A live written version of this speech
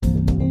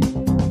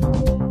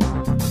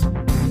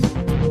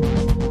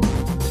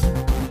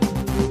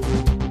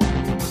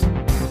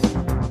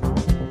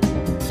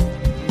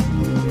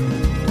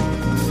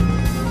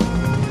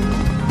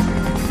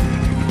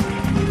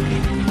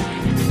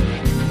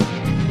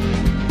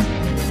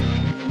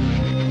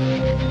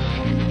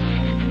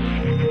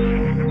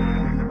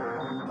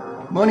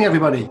Morning,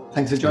 everybody.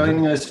 Thanks for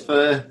joining us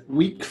for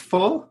week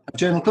 4 of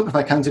Journal Club, if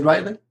I counted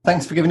rightly.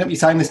 Thanks for giving up your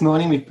time this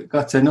morning. We've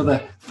got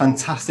another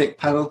fantastic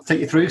panel to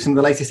take you through some of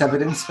the latest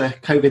evidence for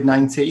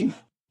COVID-19.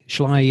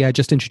 Shall I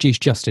just introduce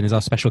Justin as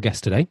our special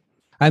guest today?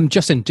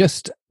 Justin,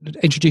 just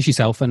introduce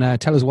yourself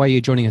and tell us why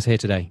you're joining us here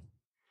today.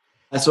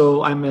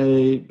 So I'm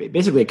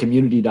basically a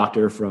community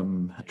doctor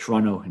from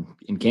Toronto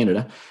in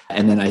Canada.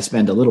 And then I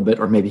spend a little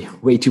bit or maybe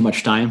way too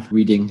much time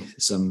reading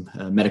some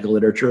medical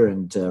literature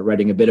and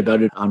writing a bit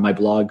about it on my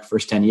blog,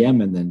 First 10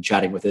 EM, and then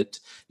chatting with it.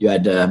 You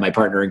had my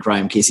partner in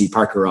crime, Casey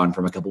Parker, on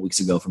from a couple of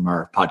weeks ago from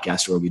our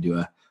podcast where we do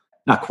a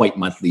not quite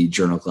monthly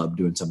journal club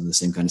doing some of the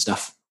same kind of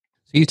stuff.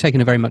 So you've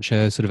taken a very much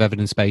a sort of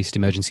evidence-based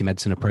emergency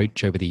medicine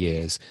approach over the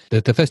years.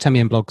 The First 10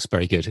 EM blog's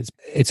very good.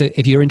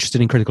 If you're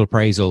interested in critical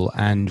appraisal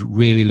and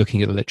really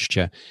looking at the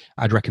literature,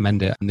 I'd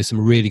recommend it. And there's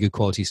some really good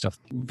quality stuff.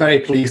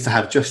 Very pleased to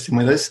have Justin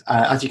with us.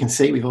 As you can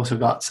see, we've also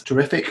got a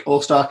terrific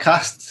all-star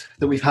cast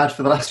that we've had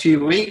for the last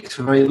few weeks.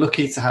 We're very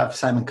lucky to have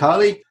Simon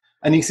Carley,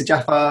 Anissa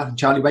Jaffar, and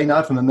Charlie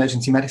Waynard from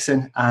emergency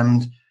medicine,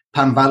 and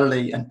Pam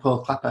Vallely and Paul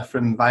Clapper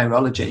from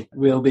virology.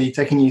 We'll be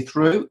taking you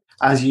through,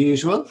 as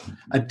usual,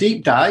 a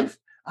deep dive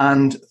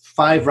and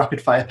 5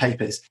 rapid-fire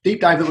papers.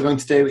 Deep dive that we're going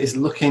to do is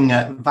looking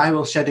at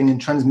viral shedding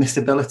and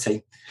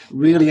transmissibility.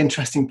 Really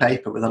interesting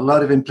paper with a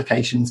lot of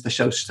implications for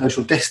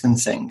social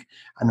distancing.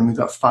 And then we've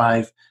got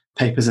 5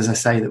 papers, as I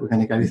say, that we're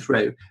going to go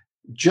through.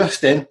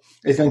 Justin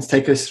is going to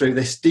take us through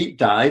this deep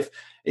dive.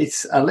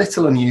 It's a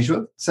little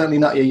unusual, certainly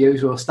not your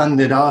usual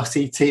standard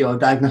RCT or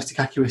diagnostic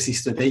accuracy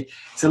study.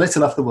 It's a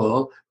little off the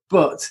wall,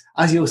 but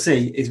as you'll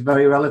see, it's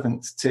very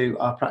relevant to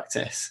our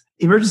practice.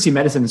 Emergency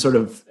medicine sort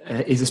of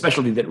is a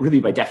specialty that really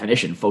by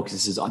definition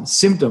focuses on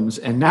symptoms.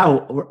 And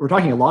now we're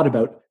talking a lot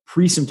about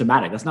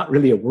pre-symptomatic. That's not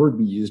really a word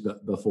we used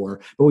before,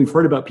 but we've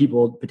heard about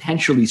people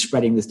potentially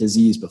spreading this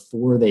disease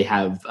before they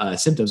have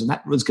symptoms. And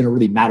that was going to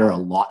really matter a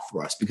lot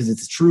for us because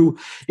it's true.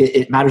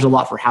 It matters a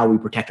lot for how we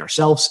protect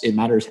ourselves. It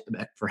matters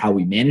for how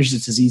we manage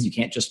this disease. You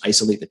can't just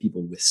isolate the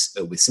people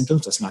with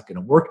symptoms. That's not going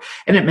to work.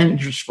 And it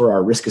matters for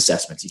our risk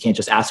assessments. You can't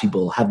just ask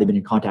people, have they been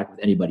in contact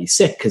with anybody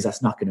sick? Because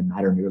that's not going to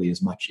matter nearly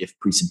as much if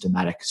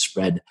pre-symptomatic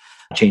spread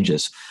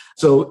changes.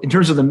 So in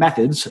terms of the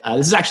methods,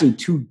 this is actually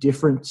 2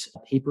 different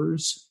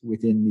papers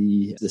within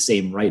the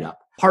same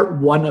write-up. Part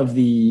 1 of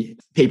the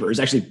paper is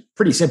actually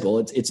pretty simple.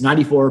 It's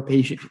 94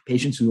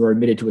 patients who are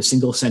admitted to a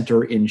single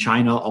center in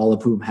China, all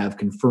of whom have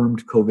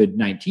confirmed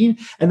COVID-19.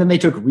 And then they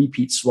took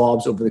repeat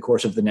swabs over the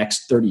course of the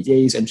next 30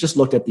 days and just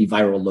looked at the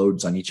viral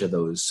loads on each of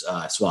those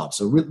swabs.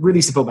 So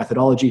really simple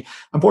methodology.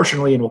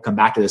 Unfortunately, and we'll come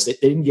back to this, they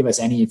didn't give us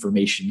any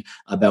information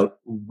about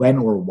when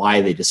or why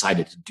they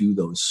decided to do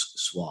those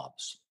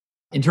swabs.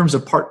 In terms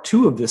of part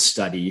 2 of this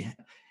study,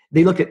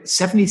 they looked at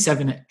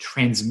 77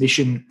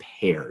 transmission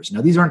pairs.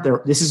 Now,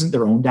 this isn't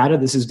their own data.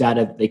 This is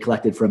data they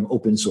collected from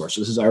open source.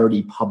 So this is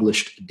already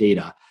published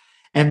data.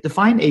 And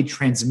define a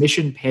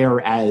transmission pair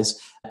as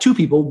 2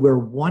 people where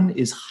one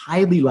is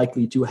highly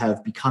likely to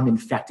have become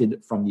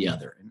infected from the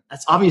other. And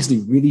that's obviously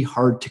really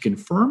hard to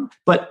confirm,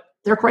 but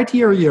their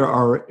criteria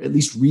are at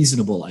least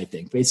reasonable, I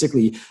think.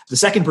 Basically, the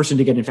second person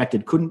to get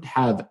infected couldn't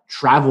have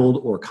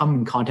traveled or come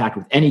in contact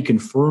with any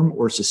confirmed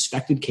or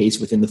suspected case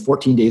within the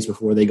 14 days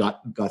before they got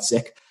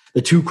sick.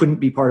 The 2 couldn't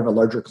be part of a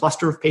larger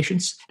cluster of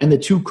patients, and the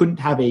 2 couldn't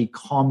have a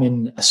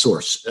common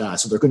source.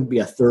 So there couldn't be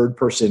a third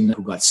person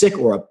who got sick,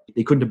 or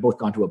they couldn't have both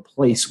gone to a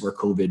place where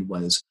COVID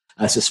was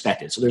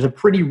suspected. So there's a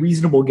pretty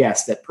reasonable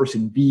guess that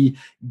person B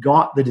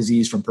got the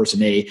disease from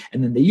person A,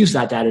 and then they use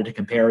that data to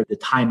compare the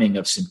timing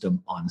of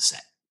symptom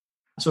onset.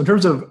 So in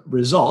terms of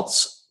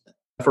results,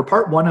 for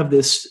part 1 of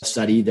this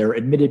study, they're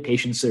admitted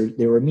patients.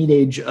 They were a mean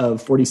age of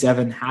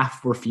 47,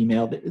 half were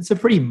female. It's a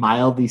pretty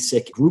mildly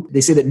sick group. They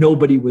say that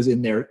nobody was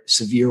in their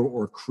severe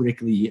or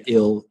critically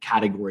ill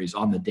categories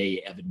on the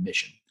day of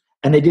admission.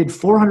 And they did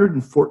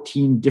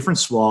 414 different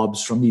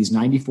swabs from these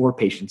 94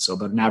 patients, so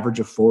about an average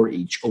of 4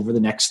 each, over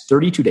the next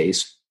 32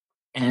 days.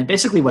 And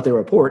basically what they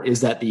report is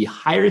that the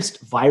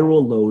highest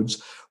viral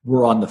loads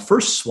were on the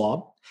first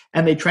swab,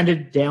 and they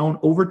trended down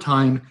over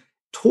time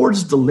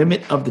towards the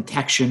limit of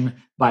detection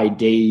by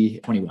day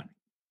 21.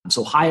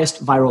 So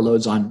highest viral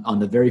loads on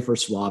the very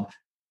first swab.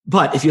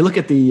 But if you look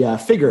at the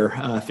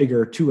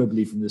figure 2, I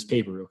believe, from this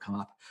paper, it'll come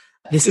up.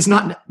 This is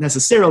not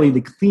necessarily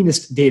the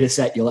cleanest data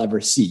set you'll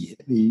ever see.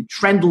 The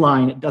trend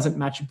line doesn't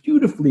match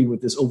beautifully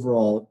with this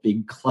overall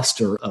big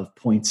cluster of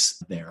points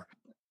there.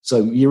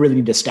 So you really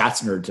need a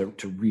stats nerd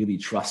to really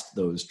trust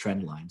those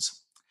trend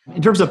lines.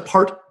 In terms of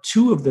part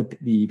 2 of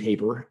the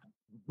paper,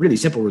 really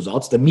simple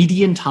results. The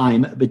median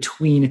time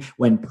between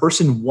when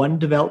person 1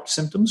 developed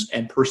symptoms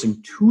and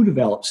person 2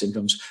 developed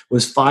symptoms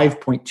was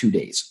 5.2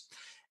 days.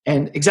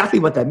 And exactly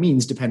what that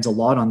means depends a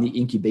lot on the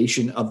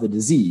incubation of the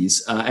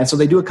disease. And so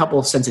they do a couple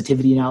of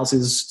sensitivity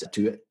analyses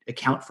to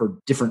account for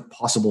different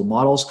possible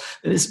models.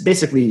 And it's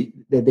basically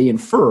that they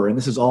infer, and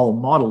this is all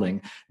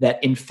modeling,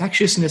 that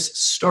infectiousness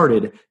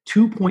started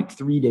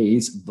 2.3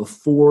 days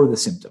before the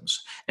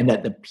symptoms, and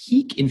that the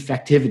peak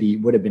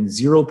infectivity would have been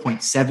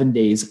 0.7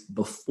 days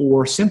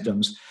before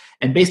symptoms.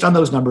 And based on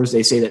those numbers,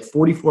 they say that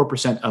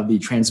 44% of the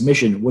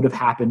transmission would have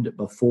happened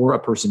before a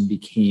person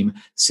became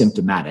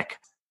symptomatic.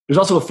 There's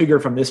also a figure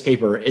from this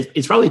paper.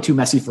 It's probably too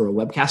messy for a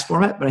webcast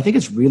format, but I think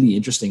it's really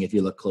interesting if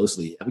you look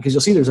closely, because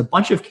you'll see there's a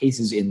bunch of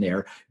cases in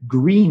there.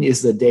 Green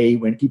is the day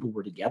when people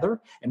were together.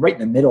 And right in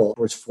the middle,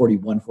 where it's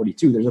 41,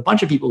 42, there's a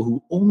bunch of people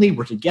who only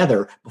were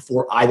together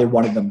before either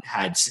one of them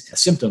had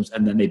symptoms,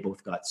 and then they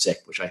both got sick,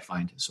 which I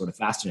find sort of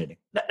fascinating.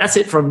 That's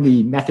it from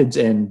the methods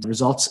and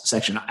results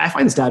section. I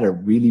find this data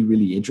really,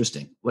 really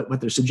interesting.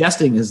 What they're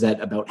suggesting is that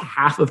about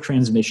half of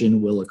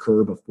transmission will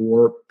occur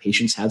before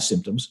patients have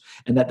symptoms,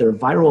 and that their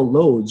viral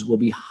loads will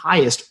be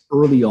highest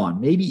early on,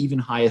 maybe even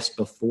highest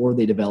before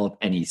they develop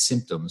any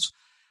symptoms.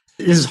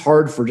 This is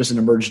hard for just an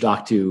emerge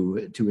doc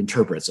to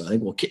interpret. So I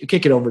think we'll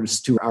kick it over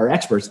to our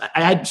experts.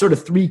 I had sort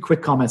of 3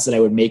 quick comments that I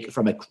would make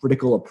from a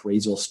critical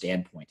appraisal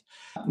standpoint.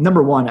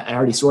 Number one, I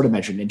already sort of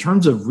mentioned, in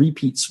terms of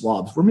repeat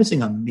swabs, we're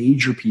missing a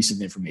major piece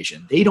of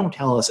information. They don't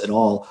tell us at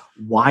all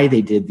why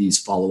they did these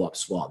follow-up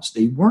swabs.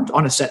 They weren't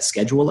on a set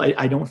schedule,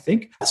 I don't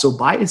think. So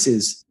bias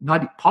is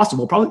not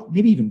possible, probably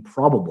maybe even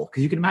probable,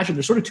 because you can imagine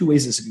there's sort of 2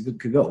 ways this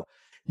could go.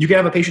 You can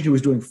have a patient who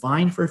was doing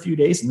fine for a few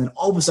days and then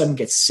all of a sudden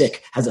gets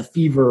sick, has a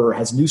fever, or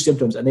has new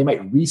symptoms, and they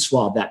might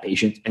re-swab that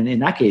patient. And in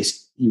that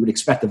case, you would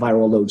expect the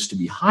viral loads to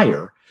be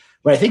higher.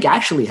 What I think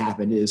actually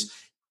happened is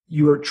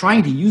you are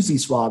trying to use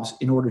these swabs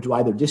in order to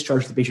either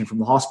discharge the patient from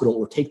the hospital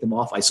or take them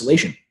off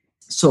isolation.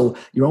 So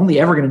you're only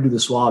ever going to do the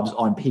swabs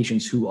on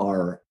patients who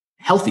are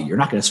healthy. You're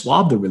not going to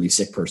swab the really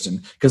sick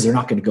person because they're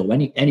not going to go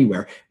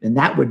anywhere. And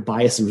that would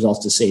bias the results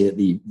to say that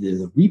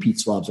the repeat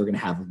swabs are going to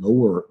have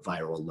lower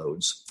viral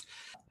loads.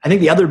 I think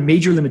the other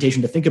major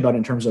limitation to think about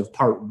in terms of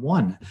part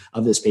 1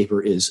 of this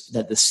paper is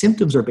that the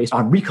symptoms are based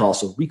on recall,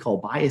 so recall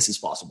bias is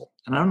possible.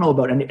 And I don't know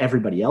about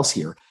everybody else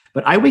here,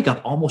 but I wake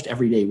up almost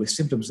every day with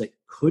symptoms that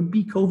could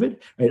be COVID.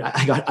 Right?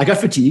 I got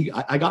fatigue,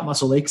 I got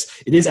muscle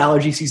aches. It is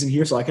allergy season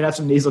here, so I could have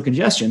some nasal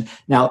congestion.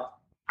 Now,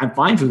 I'm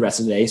fine for the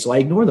rest of the day, so I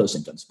ignore those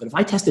symptoms. But if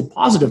I tested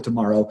positive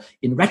tomorrow,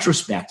 in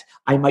retrospect,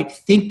 I might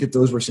think that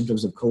those were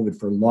symptoms of COVID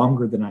for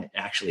longer than I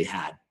actually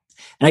had.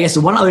 And I guess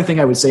the one other thing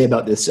I would say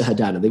about this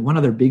data, the one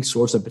other big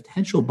source of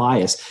potential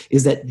bias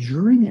is that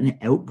during an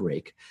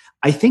outbreak,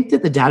 I think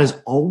that the data is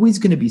always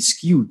going to be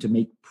skewed to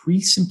make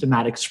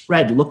pre-symptomatic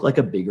spread look like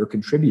a bigger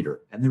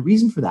contributor. And the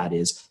reason for that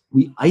is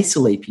we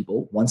isolate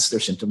people once their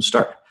symptoms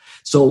start.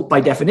 So by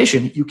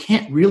definition, you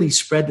can't really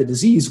spread the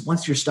disease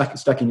once you're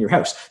stuck in your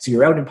house. So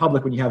you're out in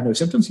public when you have no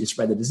symptoms, you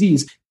spread the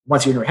disease.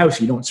 Once you're in your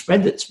house, you don't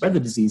spread the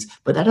disease,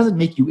 but that doesn't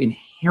make you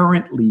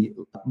inherently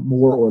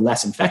more or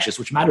less infectious,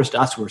 which matters to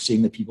us who are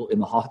seeing the people in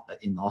the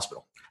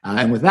hospital.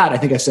 And with that, I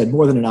think I've said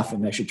more than enough,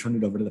 and I should turn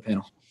it over to the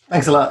panel.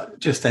 Thanks a lot,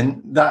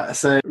 Justin.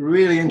 That's a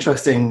really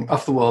interesting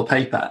off-the-wall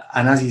paper.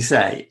 And as you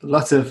say,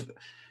 lots of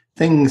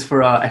things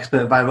for our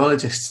expert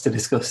virologists to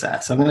discuss there.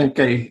 So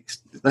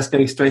let's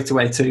go straight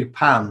away to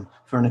Pam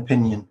for an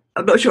opinion.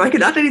 I'm not sure I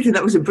could add anything.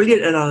 That was a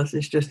brilliant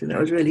analysis, Justin. That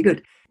was really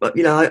good. But,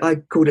 I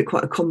called it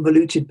quite a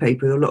convoluted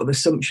paper, a lot of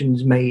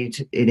assumptions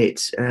made in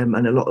it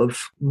and a lot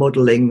of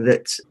modelling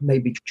that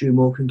maybe drew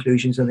more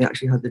conclusions than they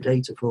actually had the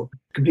data for.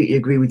 Completely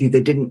agree with you.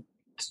 They didn't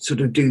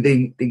sort of do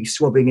the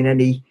swabbing in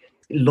any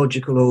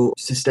logical or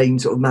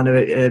sustained sort of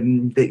manner.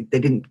 They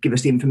didn't give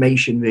us the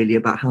information really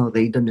about how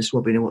they'd done the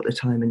swabbing and what the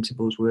time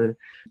intervals were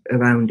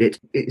around it.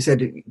 It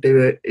said they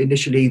were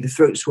initially, the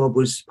throat swab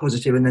was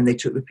positive and then they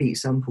took repeat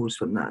samples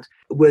from that.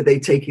 Were they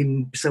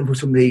taking samples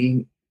from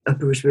the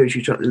upper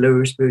respiratory tract, the lower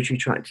respiratory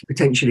tract?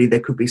 Potentially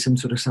there could be some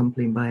sort of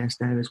sampling bias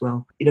there as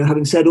well.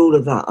 Having said all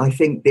of that, I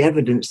think the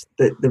evidence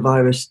that the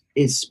virus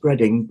is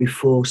spreading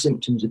before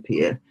symptoms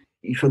appear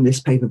from this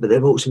paper, but there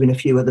have also been a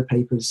few other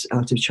papers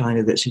out of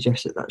China that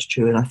suggest that that's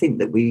true. And I think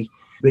that we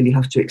really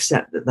have to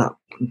accept that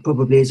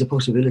probably is a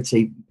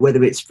possibility,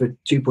 whether it's for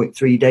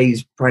 2.3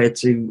 days prior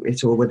to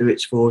it or whether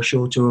it's for a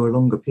shorter or a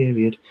longer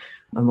period.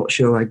 I'm not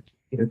sure I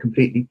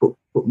completely put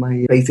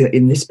my faith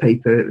in this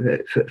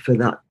paper for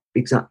that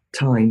exact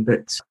time,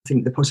 but I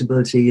think the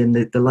possibility and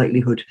the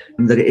likelihood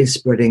that it is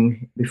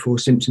spreading before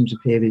symptoms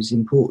appear is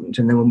important.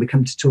 And then when we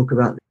come to talk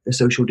about the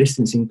social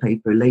distancing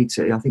paper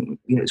later, I think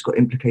it's got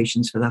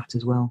implications for that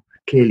as well.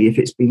 Clearly, if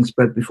it's being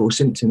spread before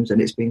symptoms, then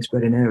it's being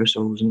spread in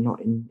aerosols and not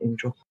in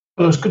droplets.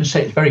 Well, I was going to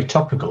say it's very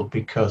topical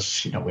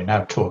because we're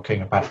now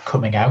talking about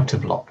coming out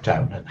of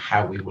lockdown and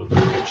how we will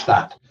manage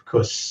that.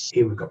 Because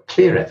here we've got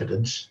clear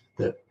evidence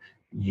that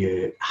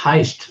your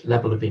highest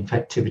level of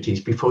infectivity is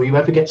before you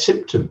ever get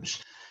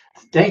symptoms.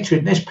 Data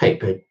in this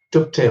paper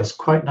dovetails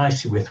quite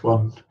nicely with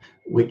one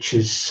which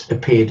has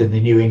appeared in the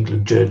New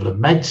England Journal of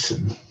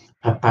Medicine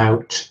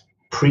about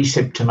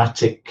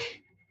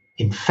pre-symptomatic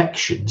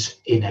infections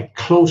in a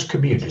closed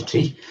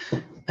community,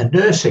 a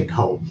nursing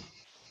home.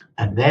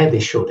 And there they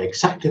showed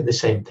exactly the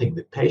same thing,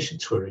 that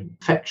patients were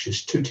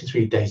infectious 2 to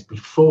 3 days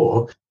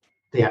before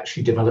they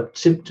actually developed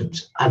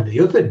symptoms. And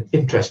the other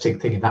interesting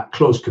thing in that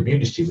closed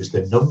community was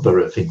the number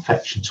of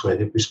infections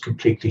where it was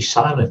completely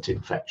silent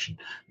infection.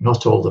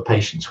 Not all the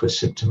patients were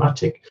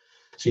symptomatic.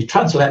 So you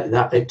translate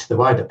that into the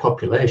wider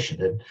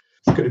population, and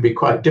going to be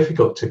quite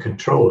difficult to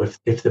control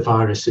if the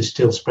virus is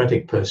still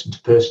spreading person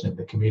to person in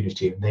the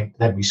community, and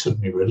then we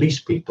suddenly release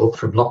people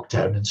from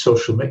lockdown and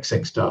social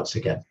mixing starts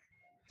again.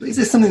 Is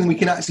this something we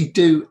can actually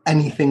do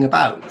anything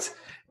about?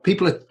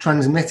 People are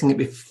transmitting it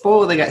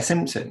before they get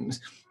symptoms.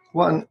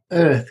 What on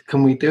earth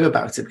can we do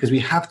about it? Because we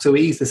have to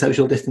ease the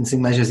social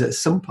distancing measures at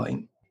some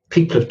point.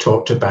 People have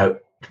talked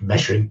about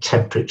measuring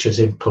temperatures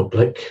in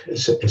public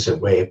as a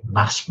way of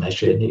mass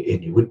measuring,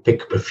 and you would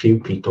pick up a few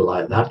people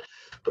like that.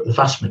 But the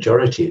vast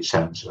majority, it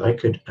sounds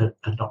like,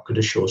 are not going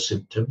to show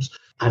symptoms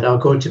and are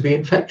going to be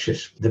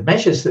infectious. The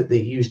measures that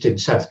they used in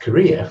South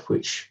Korea,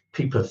 which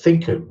people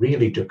think are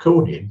really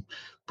draconian,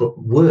 but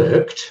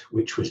worked,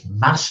 which was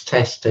mass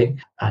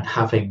testing and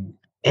having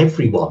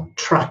everyone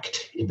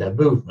tracked in their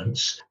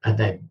movements and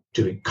then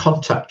doing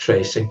contact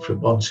tracing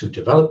from ones who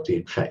developed the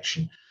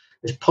infection,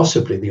 is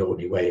possibly the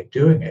only way of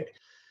doing it.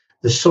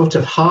 The sort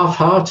of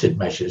half-hearted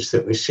measures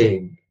that we're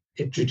seeing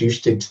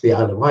introduced into the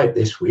Isle of Wight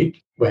this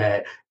week,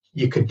 where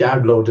you can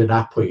download an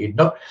app or you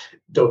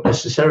don't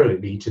necessarily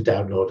need to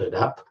download an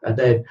app. And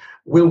then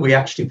will we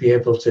actually be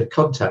able to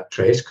contact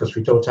trace, because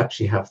we don't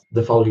actually have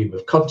the volume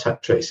of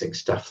contact tracing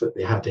staff that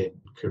they had in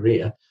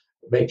Korea?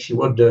 It makes you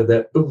wonder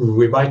that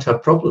we might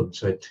have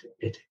problems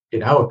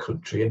in our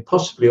country and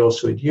possibly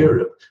also in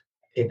Europe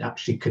in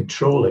actually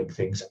controlling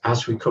things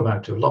as we come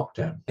out of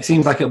lockdown. It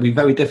seems like it'll be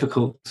very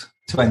difficult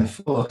to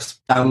enforce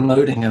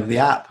downloading of the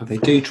app if they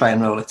do try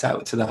and roll it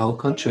out to the whole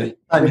country.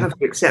 We have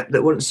to accept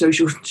that once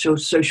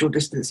social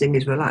distancing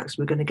is relaxed,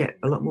 we're going to get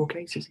a lot more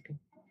cases again.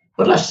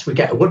 Unless we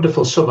get a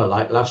wonderful summer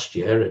like last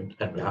year and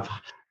we have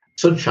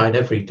sunshine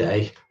every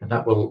day, and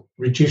that will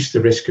reduce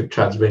the risk of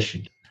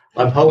transmission.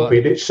 I'm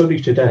hoping it's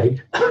sunny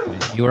today.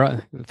 You're right.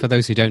 For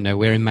those who don't know,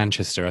 we're in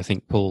Manchester. I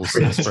think Paul's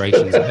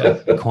aspirations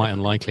are quite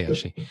unlikely,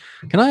 actually.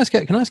 Can I ask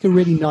a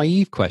really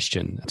naive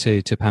question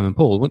to Pam and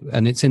Paul?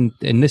 And it's in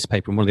this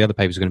paper, and one of the other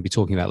papers we're going to be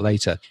talking about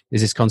later, is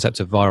this concept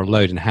of viral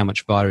load and how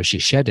much virus you're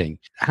shedding.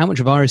 How much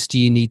virus do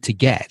you need to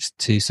get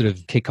to sort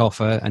of kick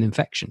off an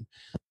infection?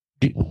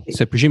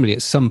 So presumably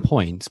at some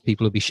point,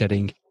 people will be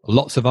shedding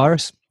lots of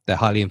virus. They're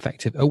highly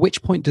infective. At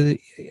which point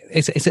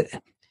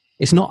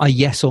it's not a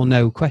yes or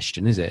no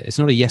question, is it? It's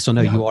not a yes or no,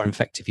 you are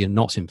infective, you're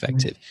not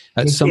infective.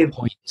 At some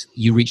point,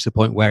 you reach the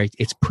point where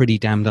it's pretty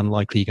damned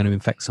unlikely you're going to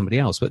infect somebody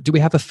else. But do we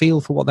have a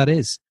feel for what that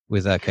is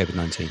with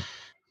COVID-19?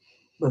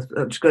 Well,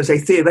 I'm just going to say,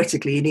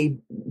 theoretically, you need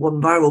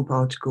one viral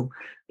particle,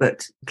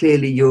 but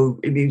clearly your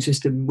immune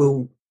system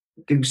will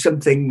do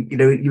something,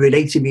 your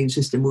innate immune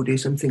system will do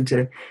something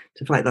to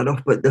fight that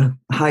off. But the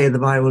higher the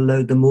viral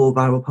load, the more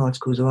viral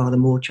particles there are, the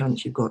more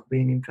chance you've got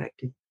being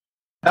infected.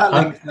 That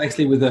links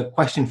nicely with a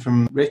question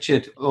from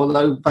Richard.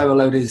 Although viral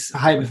load is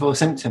high before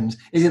symptoms,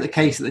 is it the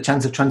case that the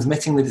chance of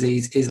transmitting the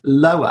disease is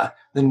lower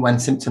than when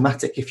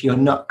symptomatic if you're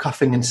not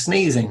coughing and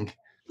sneezing?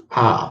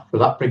 Well,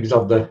 that brings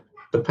on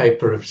the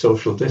paper of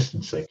social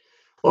distancing.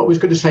 What I was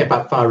going to say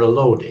about viral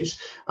load is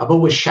I'm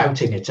always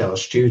shouting at our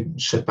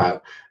students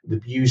about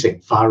them using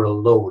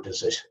viral load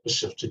as a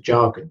sort of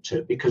jargon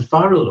term, because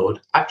viral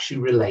load actually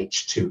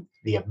relates to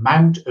the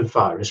amount of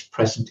virus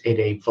present in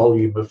a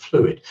volume of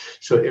fluid.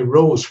 So it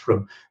arose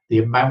from the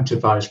amount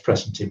of virus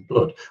present in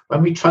blood.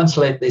 When we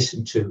translate this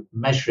into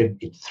measuring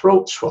in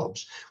throat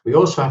swabs, we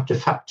also have to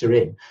factor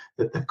in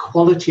that the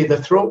quality of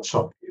the throat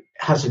swab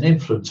has an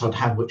influence on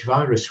how much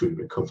virus we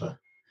recover.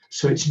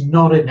 So it's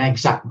not an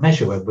exact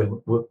measure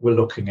when we're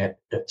looking at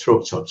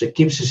throat swabs. It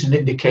gives us an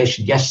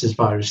indication, yes, there's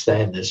virus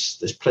there and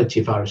there's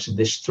plenty of virus in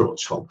this throat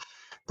swab.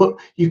 But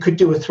you could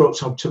do a throat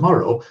swab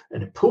tomorrow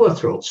and a poor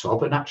throat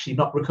swab and actually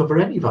not recover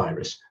any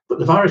virus. But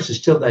the virus is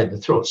still there in the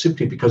throat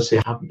simply because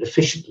they haven't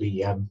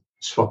efficiently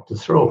swabbed the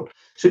throat.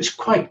 So it's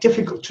quite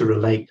difficult to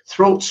relate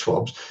throat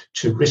swabs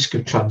to risk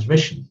of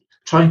transmission.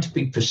 Trying to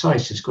be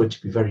precise is going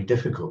to be very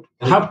difficult.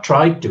 I have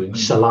tried doing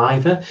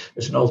saliva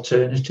as an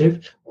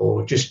alternative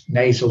or just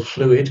nasal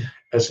fluid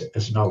as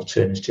an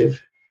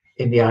alternative,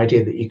 in the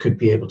idea that you could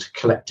be able to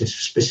collect a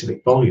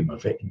specific volume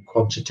of it and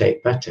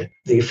quantitate better.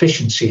 The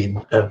efficiency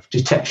of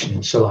detection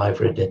in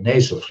saliva and in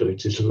nasal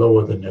fluids is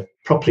lower than a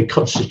properly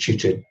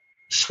constituted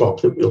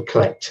swab that will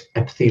collect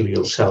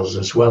epithelial cells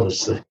as well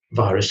as the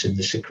virus in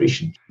the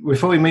secretion.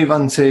 Before we move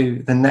on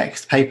to the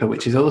next paper,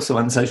 which is also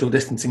on social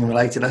distancing and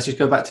related, let's just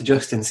go back to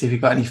Justin, see if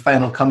you've got any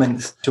final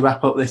comments to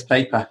wrap up this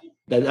paper.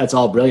 That's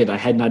all brilliant. I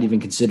had not even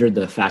considered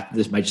the fact that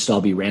this might just all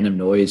be random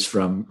noise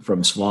from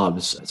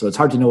swabs. So it's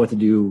hard to know what to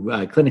do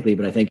clinically,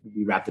 but I think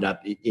we wrapped it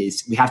up.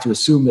 We have to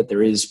assume that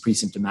there is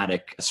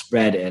pre-symptomatic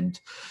spread and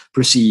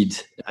proceed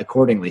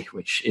accordingly,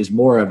 which is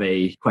more of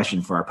a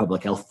question for our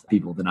public health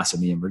people than us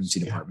in the emergency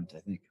department, I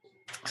think.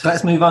 So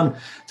let's move on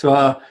to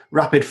our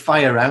rapid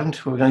fire round.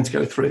 We're going to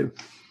go through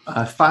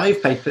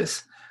 5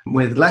 papers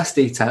with less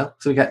detail,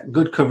 so we get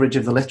good coverage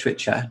of the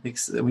literature.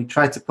 We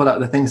try to pull out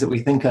the things that we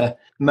think are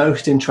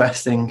most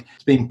interesting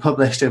being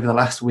published over the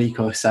last week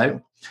or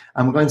so.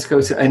 And we're going to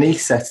go to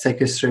Anissa to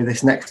take us through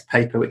this next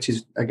paper, which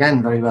is,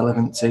 again, very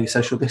relevant to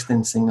social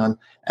distancing on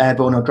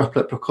airborne or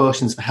droplet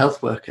precautions for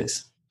health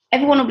workers.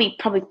 Everyone will be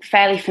probably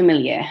fairly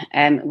familiar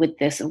with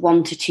this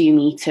 1 to 2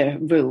 metre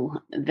rule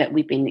that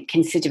we've been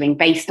considering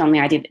based on the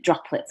idea that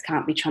droplets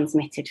can't be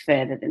transmitted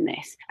further than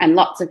this. And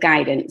lots of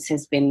guidance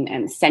has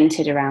been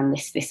centred around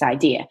this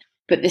idea.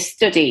 But the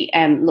study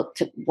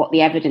looked at what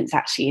the evidence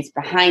actually is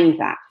behind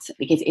that,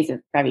 because it is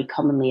a very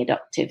commonly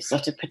adopted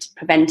sort of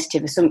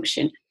preventative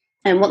assumption.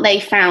 And what they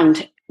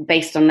found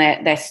based on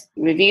their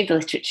review of the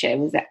literature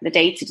was that the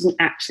data doesn't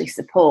actually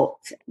support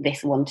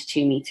this 1 to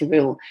 2 metre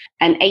rule.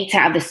 And 8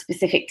 out of the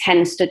specific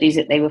 10 studies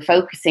that they were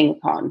focusing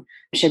upon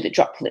showed that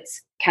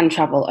droplets can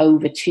travel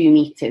over 2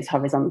 metres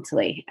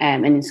horizontally.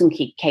 And in some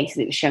cases,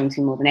 it was shown to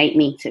be more than 8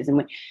 metres. And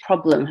the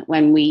problem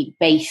when we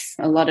base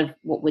a lot of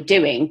what we're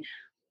doing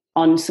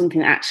on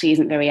something that actually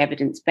isn't very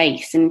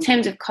evidence-based. And in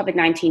terms of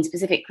COVID-19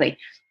 specifically,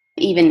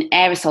 even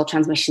aerosol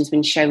transmission has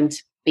been shown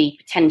to be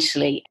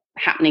potentially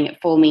happening at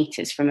 4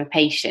 metres from a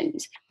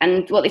patient.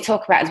 And what they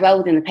talk about as well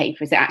within the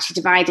paper is that actually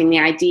dividing the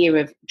idea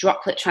of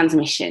droplet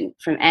transmission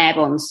from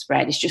airborne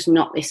spread is just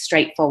not this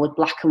straightforward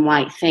black and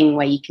white thing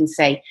where you can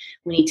say,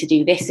 we need to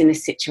do this in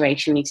this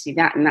situation, we need to do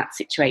that in that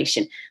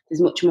situation.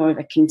 There's much more of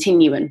a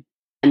continuum.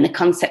 And the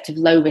concept of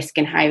low risk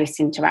and high risk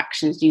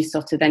interactions do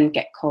sort of then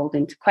get called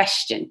into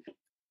question.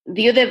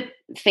 The other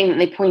thing that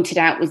they pointed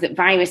out was that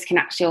virus can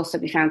actually also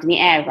be found in the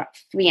air about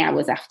 3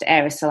 hours after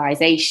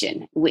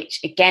aerosolization,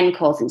 which again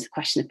calls into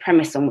question the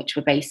premise on which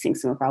we're basing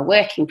some of our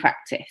working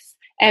practice.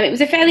 It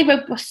was a fairly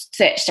robust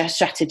search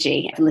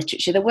strategy of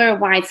literature. There were a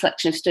wide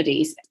selection of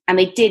studies, and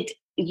they did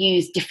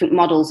use different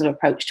models of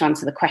approach to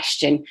answer the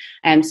question.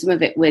 Some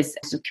of it was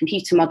sort of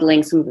computer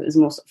modelling, some of it was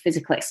more sort of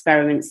physical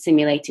experiments,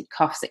 simulated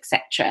coughs,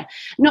 etc.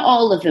 Not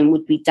all of them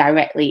would be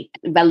directly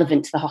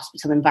relevant to the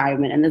hospital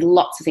environment, and there's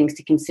lots of things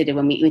to consider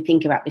when we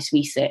think about this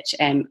research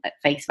at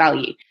face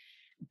value.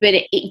 But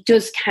it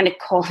does kind of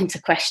call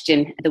into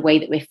question the way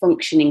that we're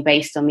functioning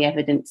based on the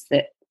evidence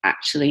that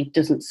actually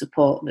doesn't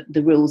support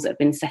the rules that have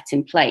been set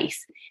in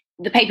place.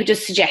 The paper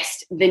does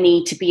suggest the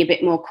need to be a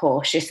bit more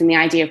cautious, and the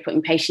idea of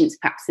putting patients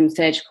perhaps in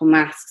surgical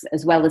masks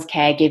as well as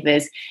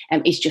caregivers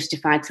is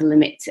justified to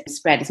limit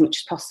spread as much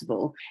as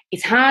possible.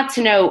 It's hard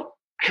to know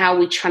how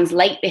we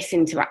translate this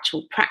into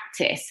actual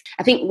practice.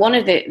 I think one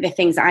of the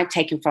things that I've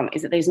taken from it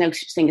is that there's no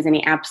such thing as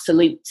any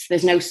absolutes.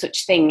 There's no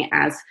such thing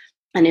as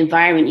an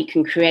environment you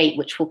can create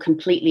which will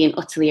completely and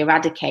utterly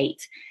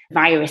eradicate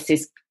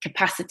viruses'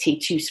 capacity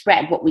to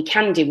spread. What we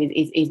can do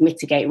is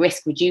mitigate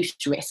risk, reduce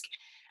risk,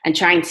 and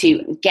trying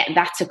to get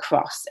that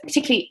across,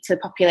 particularly to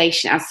the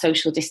population as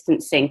social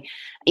distancing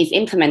is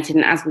implemented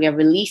and as we are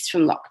released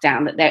from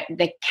lockdown, that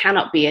there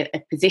cannot be a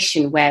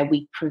position where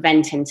we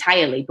prevent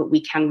entirely, but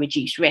we can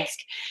reduce risk.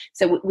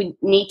 So we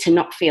need to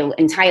not feel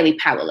entirely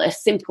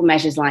powerless. Simple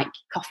measures like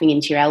coughing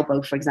into your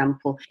elbow, for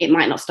example, it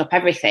might not stop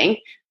everything,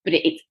 but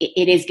it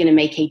is going to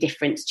make a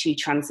difference to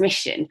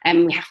transmission.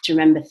 And we have to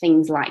remember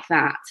things like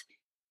that.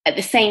 At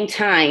the same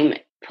time,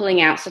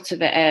 pulling out sort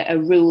of a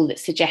rule that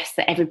suggests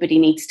that everybody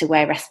needs to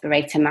wear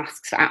respirator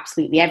masks for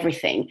absolutely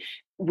everything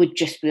would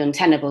just be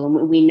untenable.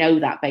 And we know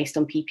that based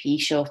on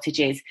PPE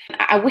shortages.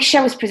 I wish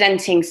I was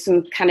presenting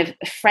some kind of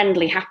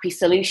friendly, happy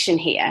solution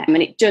here. I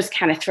mean, it does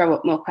kind of throw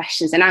up more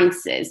questions than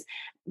answers.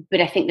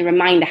 But I think the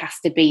reminder has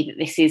to be that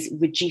this is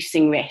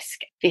reducing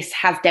risk. This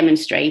has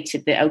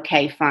demonstrated that,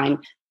 okay, fine,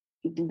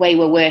 the way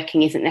we're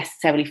working isn't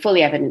necessarily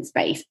fully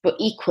evidence-based, but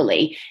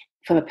equally,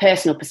 from a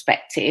personal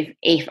perspective,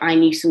 if I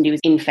knew somebody was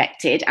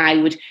infected, I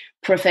would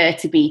prefer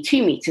to be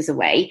 2 meters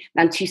away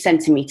than 2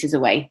 centimeters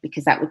away,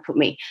 because that would put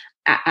me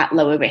at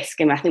lower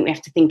risk. And I think we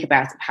have to think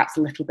about it perhaps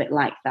a little bit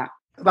like that.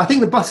 But I think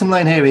the bottom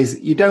line here is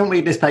you don't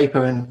read this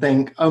paper and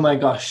think, oh my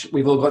gosh,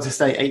 we've all got to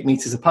stay 8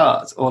 meters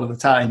apart all of the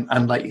time.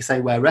 And like you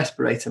say, wear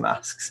respirator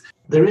masks.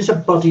 There is a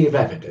body of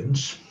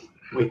evidence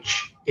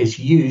which is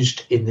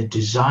used in the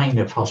design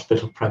of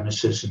hospital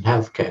premises and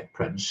healthcare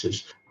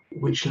premises,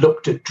 which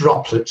looked at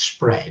droplet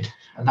spread,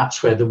 and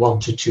that's where the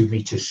 1 to 2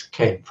 meters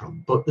came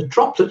from. But the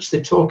droplets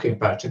they're talking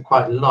about are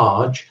quite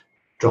large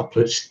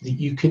droplets that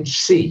you can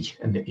see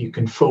and that you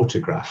can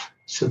photograph.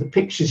 So the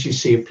pictures you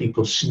see of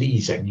people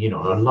sneezing,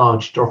 are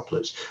large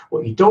droplets.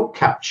 What you don't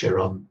capture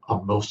on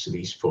most of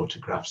these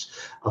photographs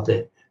are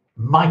the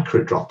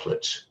micro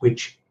droplets,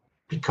 which,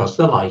 because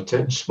they're lighter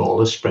and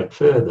smaller, spread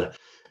further.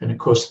 And of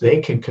course,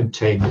 they can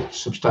contain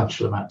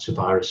substantial amounts of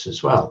virus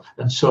as well.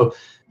 And so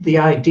the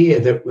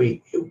idea that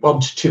 1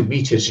 to 2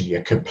 meters and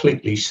you're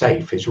completely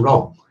safe is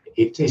wrong.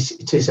 It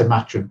is a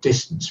matter of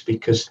distance,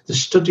 because the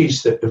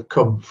studies that have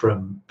come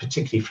from,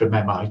 particularly from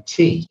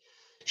MIT,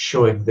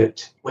 showing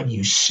that when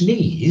you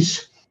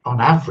sneeze, on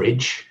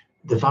average,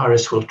 the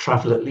virus will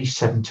travel at least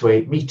 7 to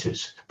 8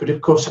 meters. But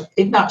of course,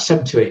 in that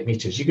 7 to 8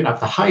 meters, you can have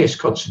the highest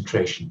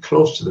concentration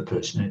close to the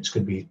person, and it's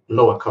going to be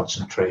lower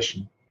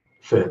concentration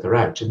further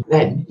out. And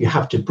then you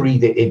have to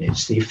breathe it in.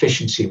 It's the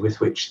efficiency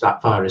with which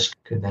that virus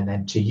can then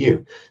enter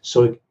you.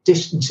 So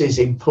distance is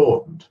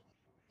important.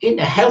 In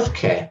a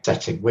healthcare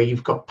setting where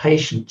you've got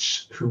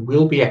patients who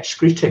will be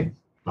excreting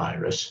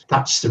virus,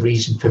 that's the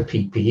reason for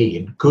PPE,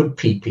 and good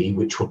PPE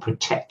which will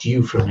protect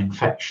you from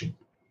infection.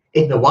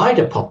 In the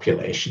wider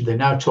population, they're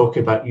now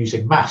talking about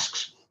using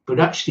masks. But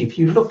actually, if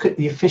you look at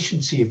the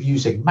efficiency of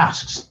using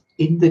masks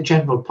in the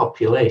general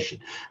population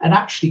and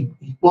actually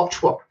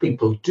watch what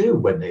people do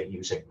when they're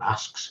using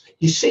masks,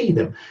 you see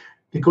them.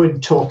 They go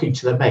in talking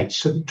to their mates,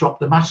 so they drop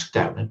the mask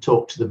down and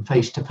talk to them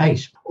face to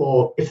face.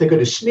 Or if they're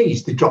going to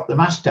sneeze, they drop the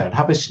mask down,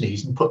 have a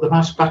sneeze and put the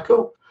mask back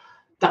up.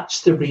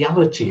 That's the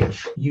reality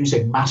of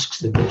using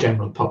masks in the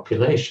general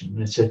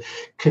population. It's a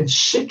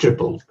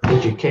considerable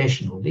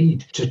educational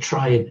need to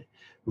try and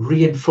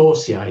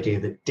reinforce the idea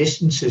that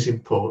distance is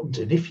important.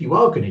 And if you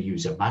are going to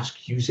use a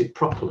mask, use it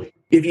properly.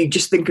 If you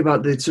just think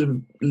about the sort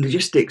of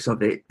logistics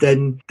of it,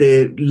 then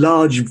the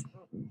large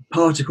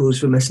particles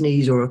from a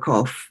sneeze or a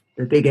cough,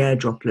 the big air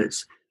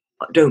droplets,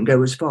 don't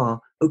go as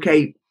far.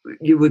 Okay,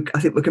 I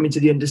think we're coming to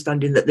the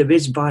understanding that there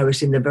is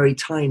virus in the very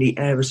tiny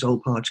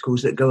aerosol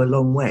particles that go a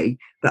long way,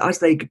 but as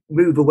they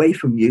move away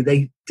from you,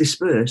 they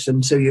disperse,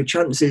 and so your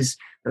chances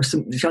of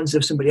the chance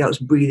of somebody else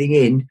breathing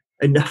in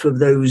enough of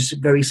those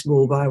very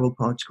small viral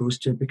particles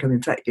to become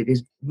infected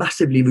is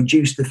massively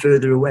reduced the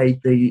further away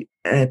the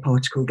air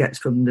particle gets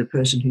from the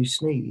person who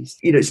sneezed.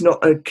 It's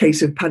not a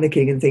case of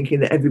panicking and thinking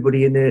that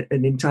everybody in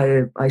an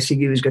entire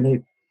ICU is going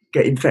to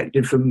get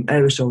infected from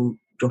aerosol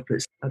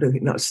droplets. I don't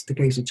think that's the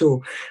case at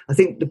all. I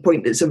think the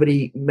point that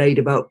somebody made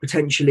about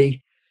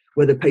potentially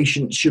whether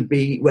patients should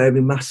be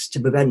wearing masks to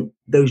prevent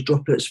those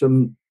droplets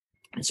from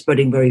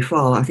spreading very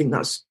far, I think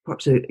that's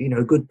perhaps a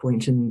good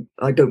point. And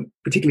I don't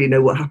particularly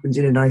know what happens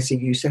in an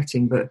ICU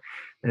setting, but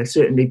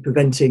certainly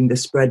preventing the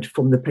spread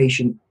from the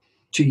patient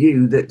to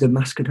you, that the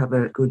mask could have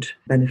a good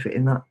benefit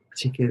in that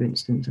particular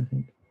instance, I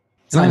think.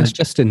 Can I ask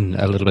Justin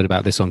a little bit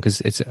about this one?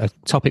 Because it's a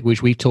topic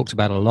which we've talked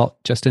about a lot,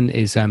 Justin,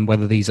 is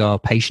whether these are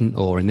patient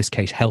or, in this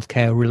case,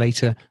 healthcare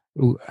related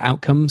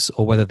outcomes,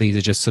 or whether these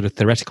are just sort of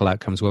theoretical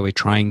outcomes where we're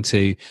trying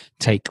to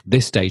take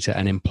this data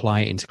and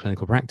imply it into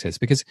clinical practice.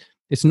 Because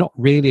it's not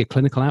really a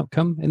clinical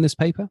outcome in this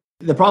paper.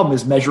 The problem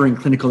is measuring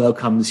clinical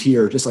outcomes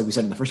here, just like we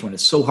said in the first one,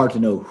 it's so hard to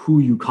know who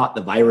you caught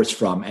the virus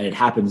from, and it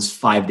happens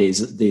 5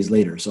 days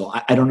later. So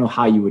I don't know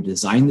how you would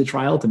design the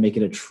trial to make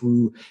it a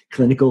true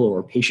clinical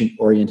or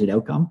patient-oriented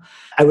outcome.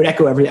 I would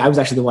echo I was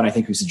actually the one, I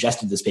think, who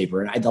suggested this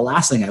paper. And the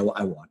last thing I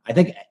want, I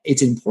think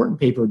it's an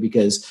important paper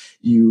because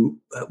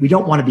we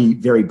don't want to be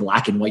very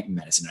black and white in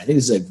medicine. I think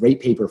this is a great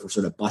paper for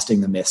sort of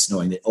busting the myths,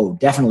 knowing that,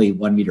 definitely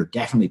 1 meter,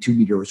 definitely 2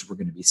 meters, we're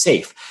going to be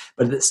safe.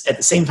 But at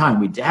the same time,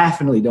 we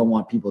definitely don't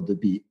want people to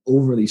be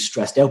overly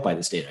stressed out by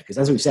this data. Because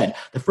as we've said,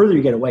 the further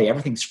you get away,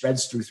 everything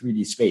spreads through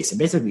 3D space. And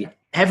basically,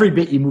 every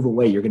bit you move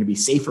away, you're going to be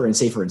safer and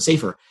safer and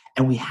safer.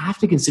 And we have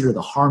to consider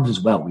the harms as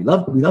well. We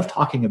love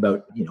talking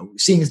about,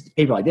 seeing a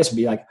paper like this and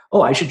be like,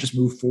 I should just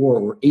move 4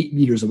 or 8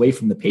 meters away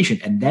from the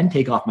patient and then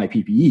take off my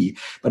PPE.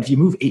 But if you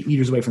move 8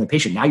 meters away from the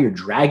patient, now you're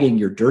dragging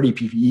your dirty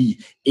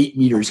PPE 8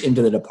 meters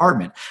into the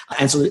department.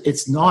 And so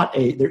it's not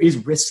there is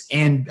risks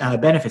and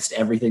benefits to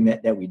everything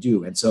that we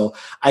do. And so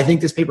I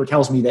think this paper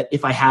tells me that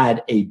if I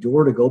had a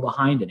door to go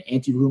behind, an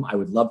anteroom, I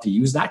would love to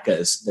use that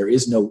because there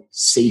is no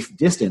safe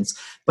distance.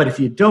 But if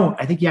you don't,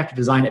 I think you have to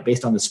design it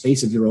based on the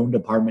space of your own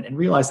department and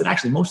realize that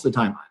actually most of the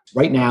time,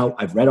 right now,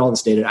 I've read all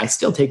this data. I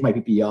still take my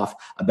PPE off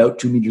about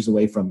 2 meters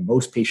away from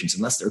most patients,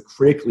 unless they're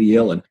critically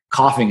ill and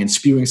coughing and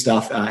spewing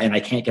stuff, and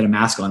I can't get a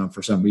mask on them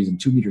for some reason.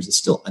 2 meters is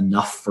still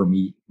enough for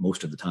me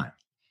most of the time.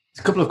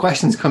 A couple of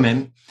questions come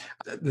in.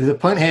 There's a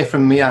point here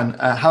from Mian.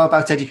 How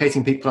about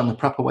educating people on the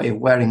proper way of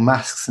wearing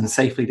masks and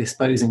safely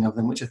disposing of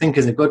them, which I think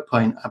is a good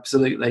point,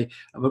 absolutely,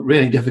 but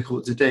really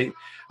difficult to do.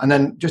 And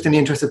then just in the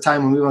interest of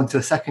time, we'll move on to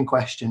the second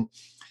question.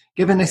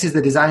 Given this is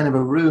the design of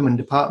a room and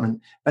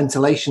department,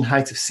 ventilation,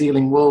 height of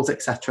ceiling, walls,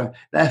 etc.,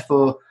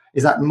 therefore,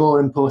 is that more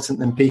important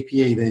than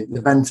PPE,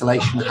 the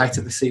ventilation, the height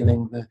of the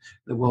ceiling,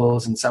 the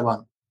walls, and so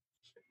on?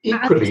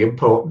 Equally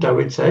important, I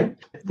would say.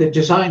 The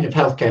design of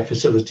healthcare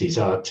facilities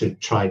are to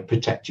try and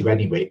protect you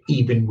anyway,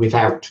 even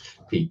without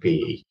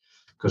PPE.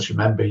 Because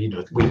remember,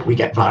 we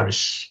get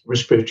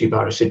respiratory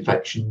virus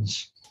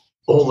infections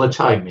all the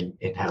time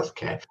in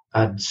healthcare.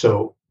 And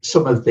so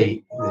some of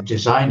the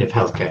design of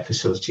healthcare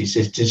facilities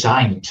is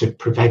designed to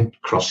prevent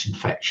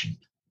cross-infection.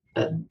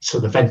 And so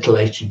the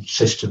ventilation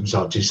systems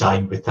are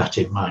designed with that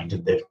in mind,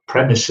 and the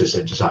premises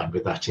are designed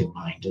with that in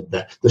mind, and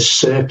the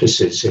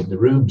surfaces in the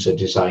rooms are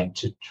designed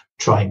to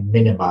try and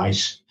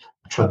minimise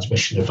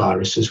transmission of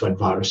viruses when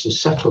viruses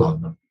settle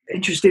on them.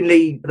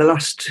 Interestingly, the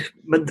last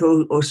month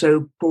or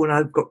so, Paul and I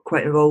have got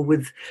quite involved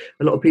with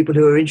a lot of people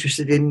who are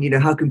interested in,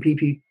 how can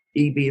PPE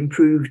be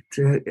improved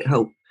to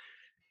help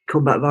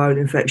combat viral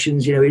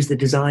infections. Is the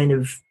design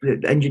of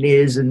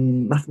engineers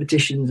and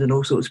mathematicians and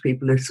all sorts of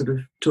people are sort of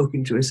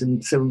talking to us.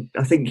 And so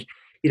I think,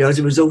 as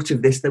a result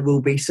of this, there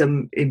will be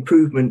some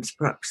improvements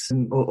perhaps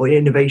or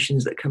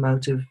innovations that come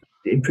out of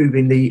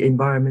improving the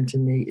environment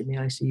in the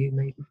ICU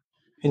maybe.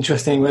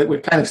 Interesting.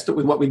 We're kind of stuck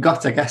with what we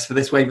got, I guess, for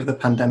this wave of the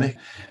pandemic,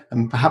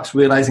 and perhaps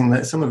realising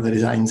that some of the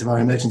designs of our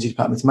emergency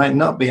departments might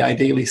not be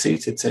ideally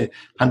suited to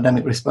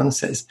pandemic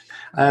responses.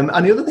 And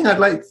the other thing I'd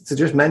like to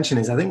just mention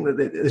is I think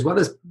that as well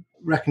as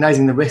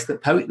recognising the risk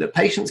that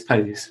patients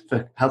pose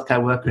for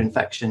healthcare worker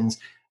infections,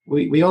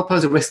 we all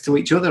pose a risk to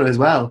each other as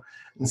well.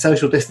 And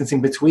social distancing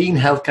between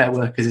healthcare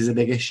workers is a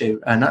big issue,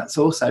 and that's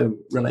also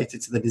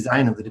related to the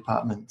design of the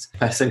department.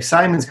 So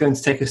Simon's going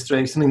to take us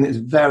through something that is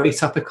very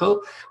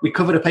topical. We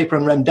covered a paper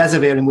on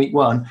remdesivir in week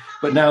 1,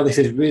 but now this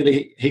is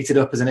really heated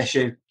up as an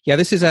issue. Yeah,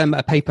 this is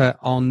a paper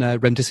on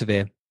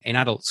remdesivir in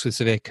adults with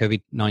severe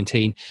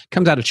COVID-19.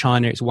 Comes out of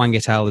China. It's Wang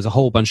et al. There's a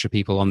whole bunch of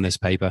people on this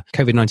paper.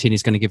 COVID-19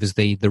 is going to give us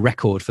the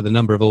record for the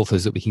number of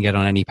authors that we can get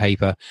on any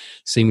paper.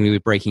 Seemingly we're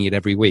breaking it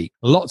every week.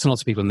 Lots and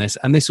lots of people in this.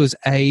 And this was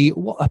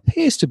what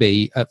appears to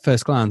be, at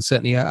first glance,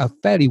 certainly a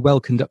fairly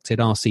well-conducted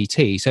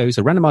RCT. So it's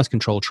a randomized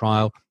control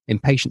trial in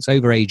patients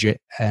over age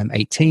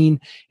 18.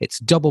 It's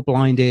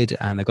double-blinded,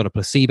 and they've got a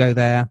placebo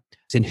there.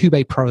 It's in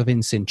Hubei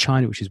province in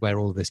China, which is where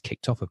all of this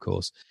kicked off, of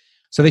course.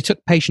 So they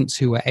took patients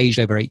who were aged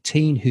over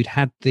 18 who'd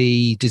had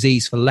the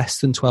disease for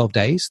less than 12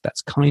 days.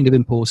 That's kind of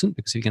important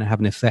because if you're going to have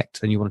an effect,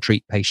 then you want to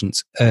treat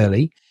patients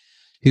early,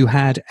 who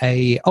had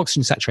a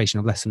oxygen saturation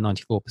of less than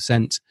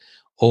 94%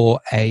 or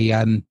a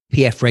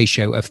PF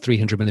ratio of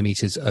 300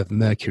 millimeters of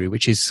mercury,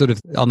 which is sort of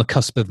on the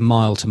cusp of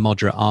mild to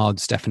moderate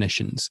ARDS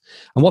definitions.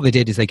 And what they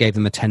did is they gave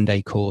them a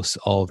 10-day course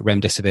of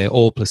remdesivir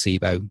or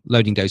placebo.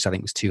 Loading dose, I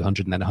think, was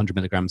 200 and then 100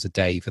 milligrams a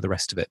day for the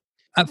rest of it.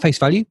 At face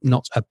value,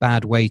 not a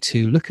bad way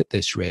to look at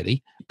this,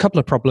 really. A couple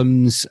of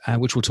problems,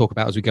 which we'll talk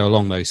about as we go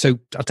along, though. So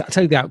I'll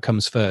tell you the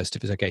outcomes first,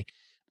 if it's okay.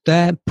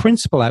 Their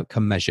principal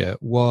outcome measure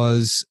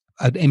was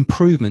an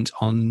improvement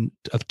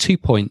of 2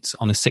 points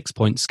on a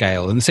 6-point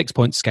scale. And the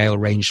 6-point scale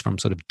ranged from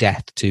sort of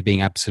death to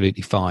being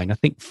absolutely fine. I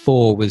think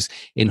 4 was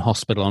in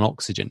hospital on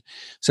oxygen.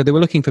 So they were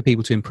looking for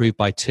people to improve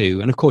by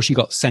 2. And of course, you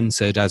got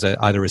censored as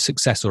either a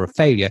success or a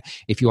failure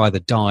if you either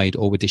died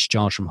or were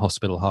discharged from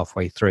hospital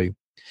halfway through.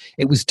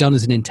 It was done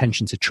as an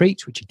intention to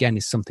treat, which again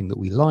is something that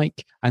we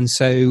like. And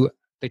so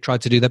they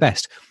tried to do their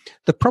best.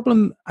 The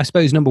problem, I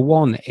suppose, number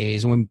one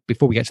is,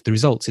 before we get to the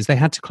results, is they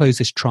had to close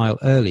this trial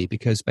early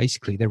because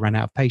basically they ran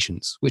out of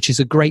patients, which is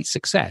a great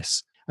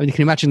success. I mean, you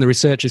can imagine the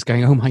researchers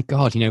going, oh my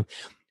God,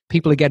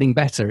 people are getting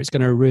better. It's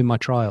going to ruin my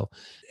trial.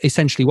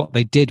 Essentially, what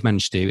they did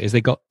manage to do is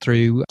they got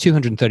through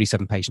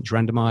 237 patients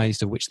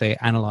randomized, of which they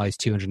analyzed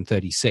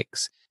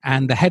 236.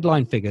 And the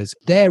headline figures,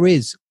 there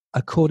is,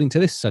 according to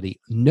this study,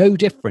 no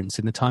difference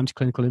in the time to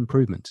clinical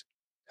improvement.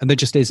 And there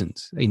just isn't.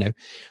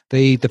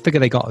 The figure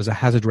they got was a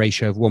hazard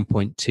ratio of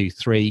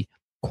 1.23,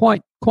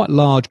 quite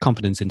large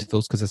confidence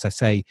intervals, because as I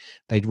say,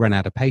 they'd run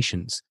out of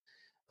patients.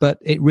 But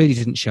it really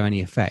didn't show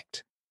any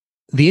effect.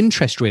 The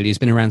interest really has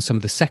been around some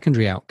of the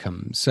secondary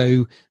outcomes.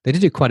 So they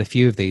did do quite a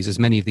few of these, as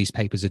many of these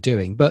papers are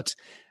doing, but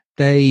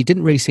they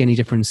didn't really see any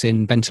difference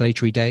in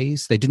ventilatory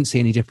days. They didn't see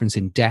any difference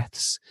in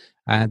deaths.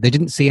 They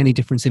didn't see any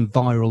difference in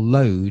viral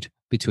load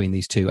between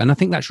these two. And I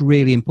think that's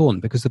really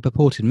important because the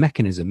purported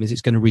mechanism is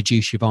it's going to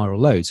reduce your viral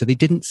load. So they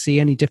didn't see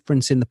any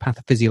difference in the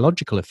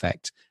pathophysiological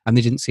effect, and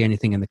they didn't see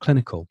anything in the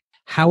clinical.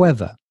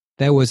 However,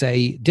 there was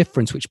a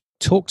difference which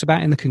talked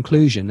about in the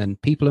conclusion, and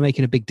people are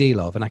making a big deal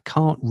of, and I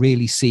can't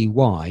really see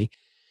why,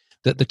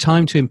 that the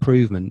time to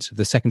improvement of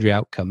the secondary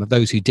outcome of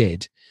those who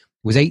did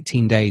was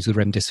 18 days with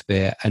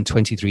remdesivir and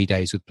 23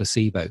 days with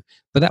placebo.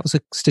 But that was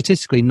a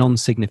statistically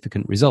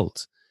non-significant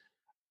result.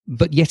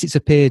 But yet it's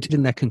appeared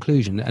in their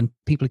conclusion and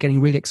people are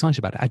getting really excited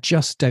about it. I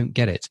just don't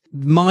get it.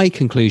 My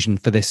conclusion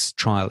for this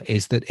trial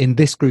is that in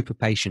this group of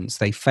patients,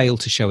 they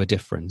failed to show a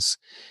difference.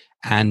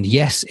 And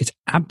yes, it's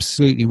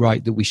absolutely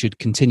right that we should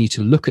continue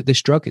to look at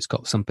this drug. It's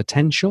got some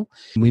potential.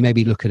 We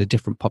maybe look at a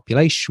different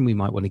population. We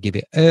might want to give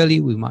it early.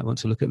 We might want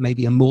to look at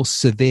maybe a more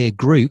severe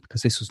group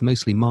because this was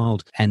mostly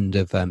mild end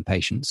of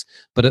patients.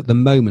 But at the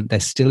moment, there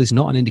still is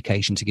not an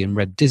indication to give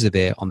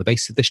remdesivir on the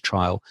basis of this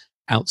trial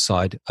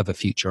outside of a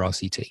future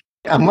RCT.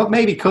 And what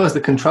maybe caused the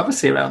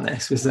controversy around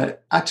this was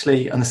that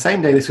actually on the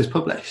same day this was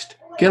published,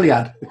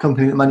 Gilead, the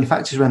company that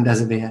manufactures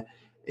remdesivir,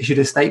 issued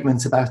a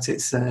statement about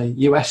its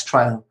US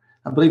trial.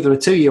 I believe there are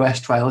 2 US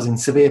trials in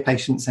severe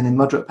patients and in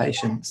moderate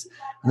patients,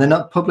 and they're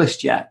not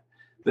published yet.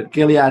 But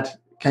Gilead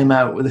came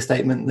out with a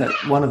statement that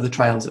one of the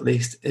trials, at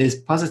least, is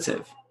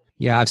positive.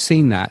 Yeah, I've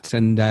seen that,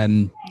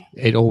 and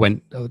it all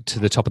went to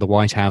the top of the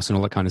White House and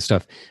all that kind of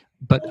stuff.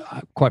 But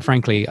quite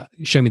frankly,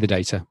 show me the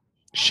data.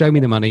 Show me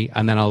the money,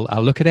 and then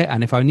I'll look at it.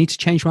 And if I need to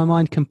change my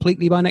mind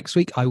completely by next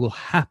week, I will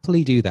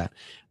happily do that.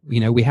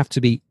 We have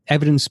to be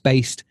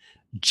evidence-based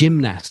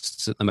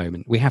gymnasts at the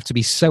moment. We have to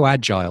be so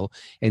agile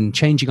in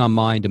changing our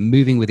mind and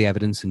moving with the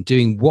evidence and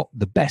doing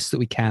the best that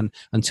we can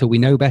until we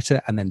know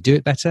better and then do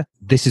it better.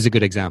 This is a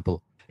good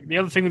example. The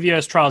other thing with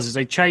US trials is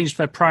they changed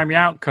their primary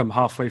outcome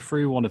halfway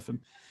through one of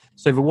them.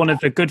 So one of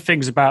the good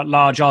things about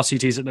large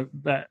RCTs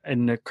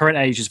in the current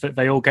age is that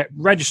they all get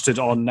registered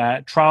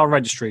on trial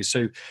registries.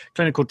 So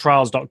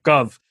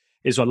clinicaltrials.gov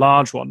is a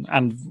large one,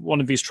 and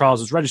one of these trials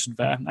is registered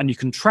there, and you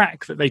can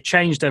track that they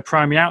changed their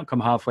primary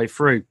outcome halfway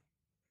through.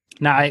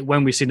 Now,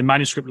 when we see the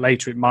manuscript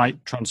later, it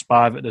might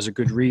transpire that there's a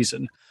good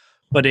reason,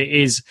 but it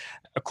is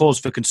a cause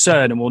for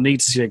concern, and we'll need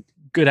to see a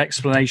good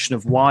explanation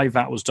of why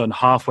that was done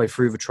halfway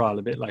through the trial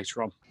a bit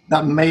later on.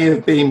 that may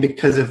have been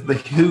because of the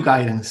WHO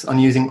guidance on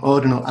using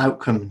ordinal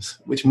outcomes,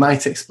 which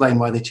might explain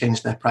why they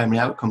changed their primary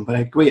outcome. But I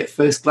agree, at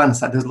first glance,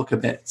 that does look a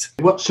bit...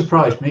 What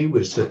surprised me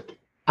was that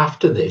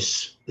after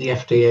this, the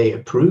FDA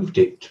approved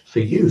it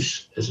for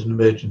use as an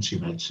emergency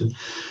medicine,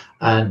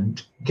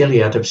 and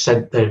Gilead have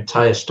sent their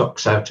entire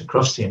stocks out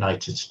across the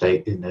United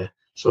States in a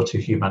sort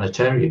of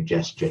humanitarian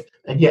gesture.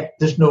 And yet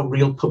there's no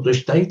real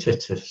published data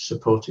to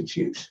support its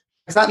use.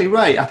 Exactly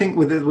right. I think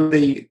with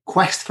the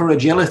quest for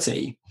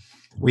agility,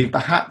 we've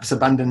perhaps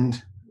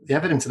abandoned the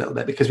evidence a little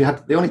bit, because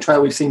the only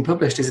trial we've seen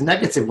published is a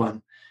negative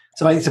one.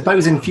 So I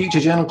suppose in future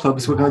journal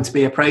clubs, we're going to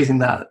be appraising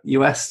that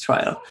US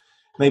trial,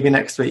 maybe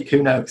next week,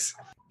 who knows?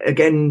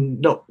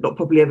 Again, not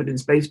properly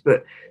evidence-based,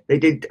 but they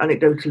did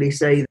anecdotally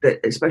say that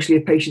especially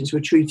if patients were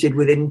treated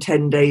within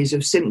 10 days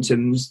of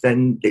symptoms,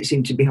 then it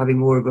seemed to be having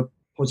more of a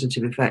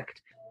positive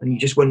effect. And you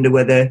just wonder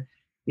whether,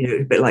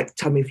 a bit like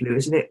Tamiflu,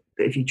 isn't it?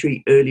 That if you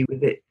treat early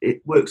with it,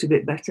 it works a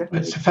bit better.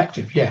 It's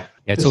effective, yeah.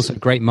 It's also a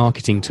great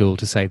marketing tool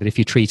to say that if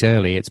you treat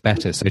early, it's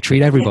better. So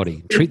treat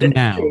everybody. Treat them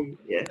now.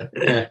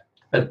 Yeah.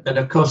 And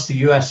of course, the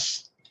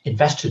US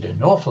invested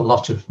an awful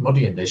lot of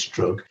money in this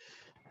drug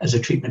as a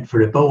treatment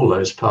for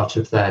Ebola as part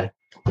of their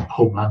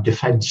homeland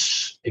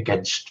defence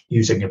against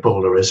using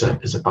Ebola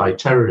as a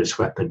bioterrorist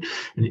weapon.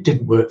 And it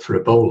didn't work for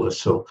Ebola.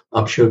 So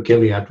I'm sure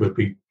Gilead would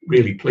be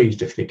really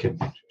pleased if they can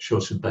show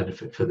some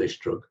benefit for this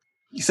drug.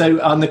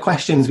 So on the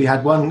questions, we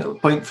had one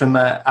point from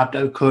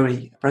Abdo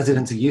Khoury,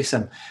 president of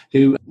USAM,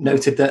 who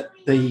noted that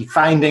the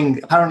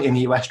finding apparently in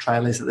the US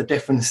trial is that the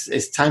difference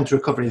is time to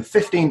recovery of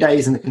 15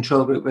 days in the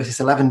control group versus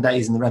 11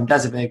 days in the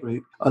remdesivir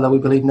group, although we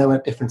believe no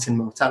difference in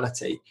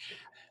mortality.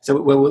 So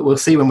we'll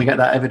see when we get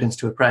that evidence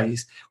to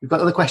appraise. We've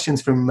got other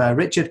questions from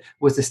Richard.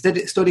 Was the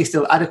study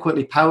still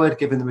adequately powered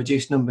given the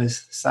reduced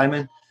numbers,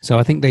 Simon? So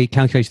I think they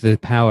calculated the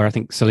power, I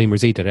think Salim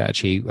Razid did it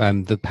actually,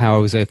 the power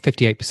was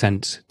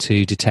 58%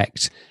 to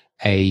detect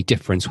a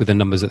difference with the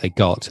numbers that they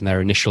got, and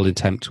their initial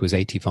attempt was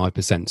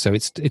 85%. So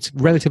it's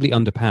relatively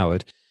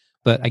underpowered.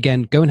 But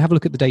again, go and have a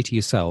look at the data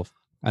yourself,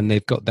 and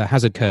they've got the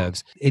hazard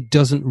curves. It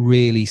doesn't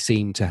really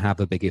seem to have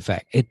a big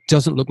effect. It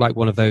doesn't look like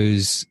one of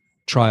those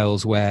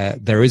trials where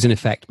there is an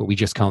effect, but we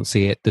just can't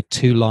see it. The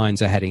two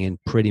lines are heading in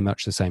pretty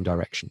much the same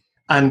direction.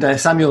 And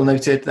Samuel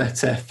noted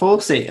that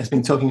Fawcett has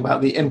been talking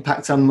about the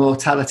impact on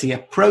mortality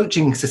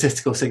approaching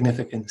statistical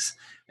significance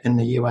in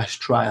the US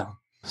trial.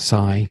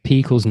 Sigh, P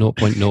equals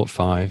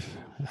 0.05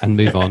 and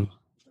move on.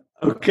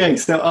 Okay,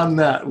 so on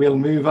that, we'll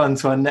move on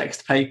to our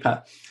next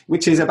paper,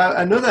 which is about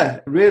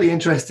another really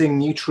interesting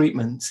new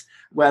treatment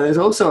where there's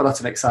also a lot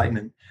of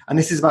excitement. And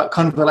this is about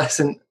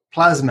convalescent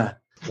plasma.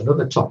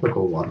 Another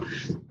topical one.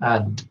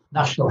 And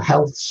National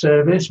Health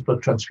Service,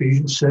 Blood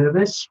Transfusion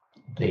Service,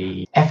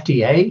 the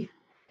FDA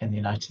in the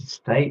United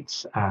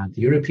States and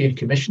the European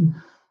Commission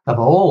have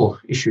all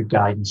issued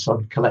guidance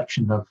on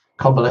collection of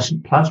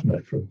convalescent plasma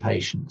from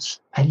patients.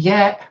 And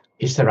yet,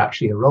 is there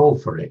actually a role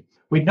for it?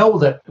 We know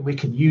that we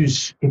can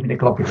use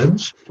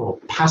immunoglobulins for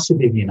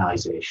passive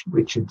immunization,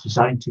 which are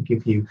designed to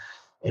give you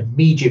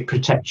immediate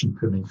protection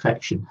from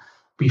infection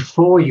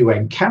before you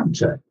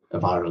encounter a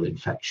viral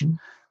infection.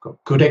 We've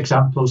got good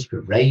examples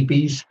for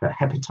rabies, for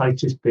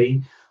hepatitis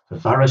B, for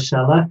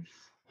varicella,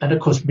 and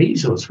of course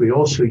measles. We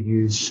also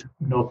use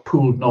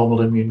pooled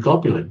normal immune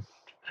globulin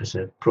as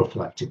a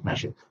prophylactic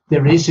measure.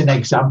 There is an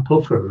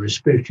example for a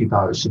respiratory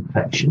virus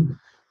infection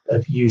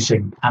of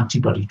using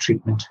antibody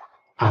treatment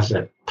as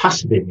a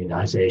passive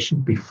immunization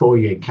before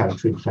you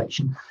encounter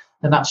infection,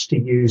 and that's to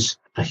use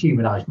a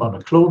humanized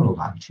monoclonal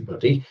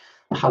antibody,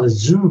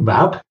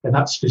 halazumab, and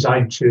that's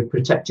designed to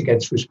protect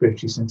against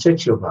respiratory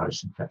syncytial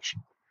virus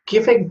infection.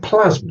 Giving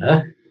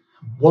plasma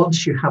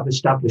once you have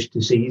established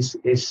disease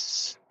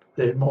is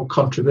the more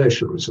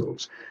controversial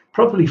results.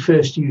 Probably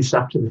first used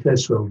after the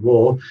First World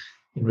War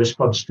in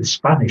response to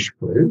Spanish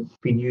flu,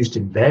 been used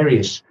in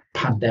various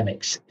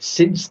pandemics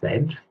since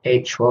then,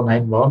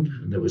 H1N1,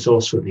 and there was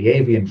also the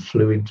avian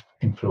flu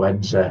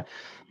influenza.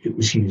 It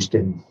was used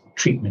in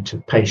treatment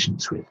of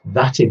patients with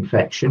that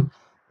infection.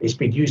 It's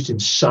been used in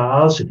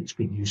SARS and it's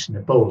been used in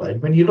Ebola.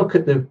 And when you look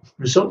at the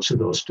results of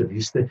those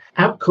studies, the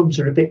outcomes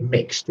are a bit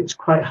mixed. It's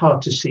quite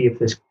hard to see if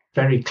there's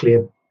very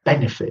clear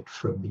benefit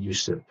from the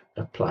use of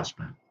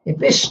plasma. In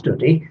this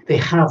study, they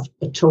have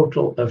a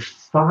total of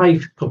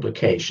 5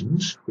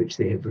 publications, which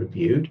they have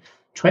reviewed,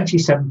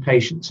 27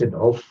 patients in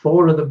all.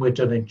 4 of them were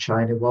done in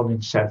China, 1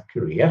 in South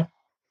Korea.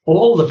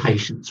 All the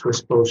patients were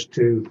supposed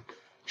to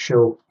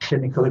show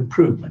clinical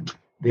improvement.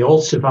 They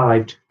all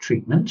survived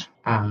treatment,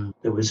 and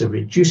there was a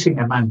reducing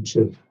amount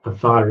of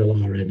viral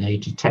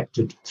RNA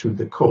detected through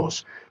the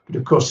course. But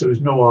of course, there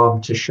was no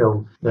arm to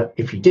show that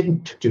if you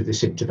didn't do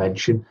this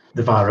intervention,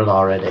 the viral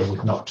RNA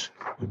would not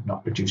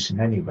reduce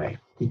in any way.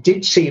 We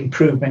did see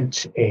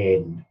improvement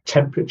in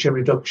temperature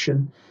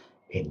reduction,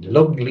 in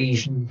lung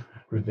lesion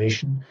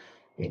revision,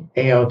 in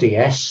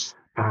ARDS,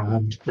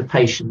 and the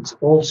patients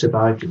all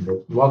survived, and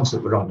the ones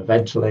that were on a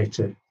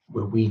ventilator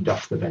were weaned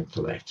off the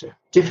ventilator.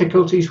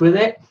 Difficulties with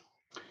it?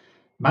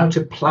 Amount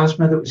of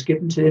plasma that was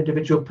given to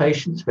individual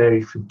patients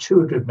varied from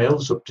 200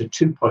 mils up to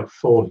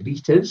 2.4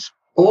 litres.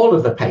 All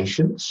of the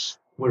patients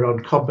were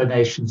on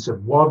combinations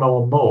of one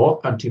or more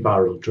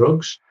antiviral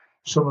drugs.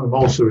 Some of them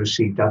also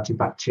received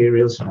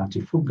antibacterials and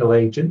antifungal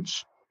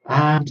agents.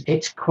 And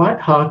it's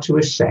quite hard to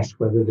assess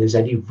whether there's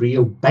any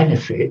real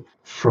benefit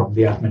from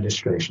the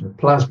administration of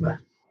plasma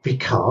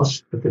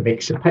because of the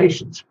mix of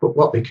patients. But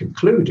what they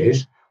conclude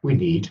is we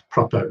need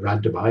proper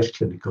randomized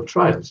clinical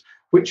trials,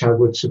 which I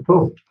would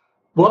support.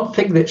 One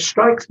thing that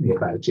strikes me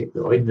about it,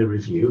 though, in the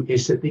review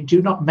is that they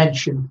do not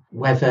mention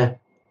whether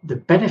the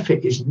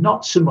benefit is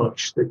not so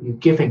much that you're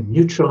giving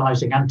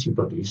neutralizing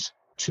antibodies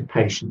to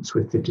patients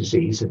with the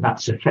disease and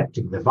that's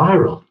affecting the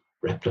viral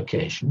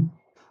replication,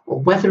 or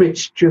whether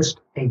it's just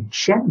a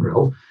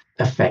general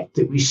effect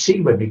that we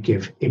see when we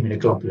give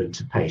immunoglobulin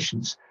to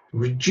patients,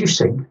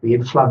 reducing the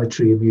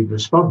inflammatory immune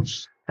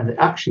response. And that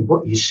actually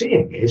what you're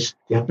seeing is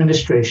the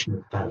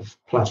administration of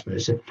plasma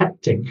is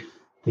affecting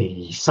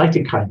the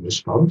cytokine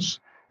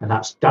response, and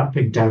that's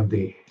damping down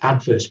the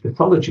adverse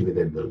pathology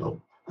within the lung.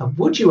 And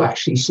would you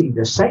actually see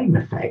the same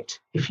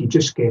effect if you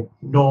just gave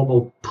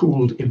normal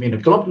pooled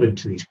immunoglobulin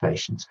to these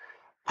patients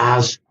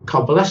as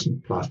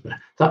convalescent plasma?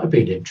 That would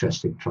be an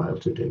interesting trial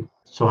to do.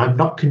 So I'm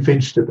not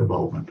convinced at the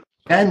moment.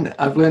 Again,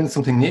 I've learned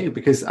something new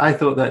because I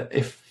thought that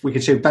if we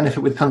could show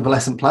benefit with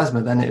convalescent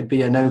plasma, then it'd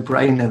be a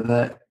no-brainer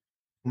that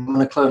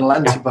monoclonal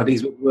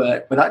antibodies would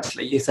work. But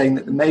actually, you're saying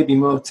that there may be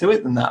more to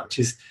it than that,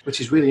 which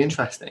is really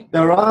interesting.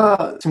 There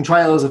are some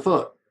trials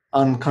afoot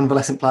on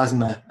convalescent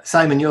plasma.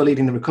 Simon, you're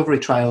leading the recovery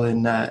trial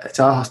at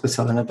our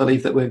hospital, and I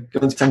believe that we're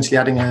going to potentially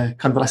adding a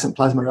convalescent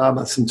plasma arm.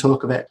 There's some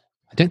talk of it.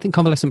 I don't think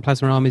convalescent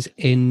plasma arm is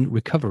in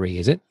recovery,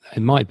 is it?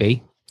 It might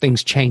be.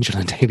 Things change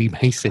on a daily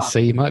basis, so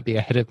you might be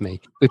ahead of me.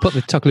 We put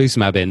the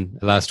tocilizumab in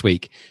last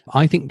week.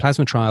 I think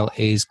plasma trial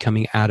is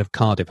coming out of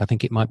Cardiff. I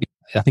think it might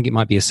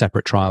be a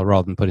separate trial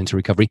rather than put into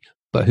recovery,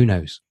 but who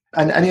knows?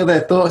 And any other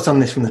thoughts on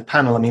this from the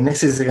panel? I mean,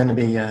 this is going to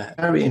be a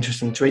very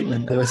interesting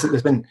treatment.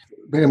 There's been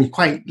going to be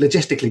quite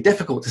logistically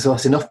difficult to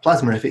source enough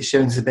plasma if it's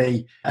shown to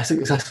be a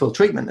successful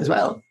treatment as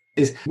well,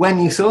 is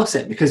when you source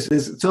it, because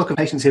there's talk of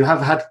patients who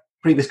have had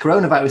previous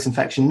coronavirus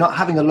infection not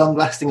having a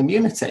long-lasting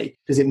immunity.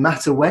 Does it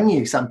matter when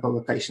you sample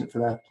the patient for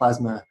their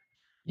plasma?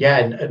 Yeah,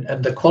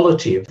 and the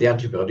quality of the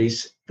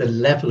antibodies, the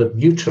level of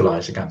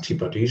neutralizing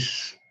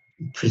antibodies,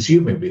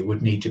 presumably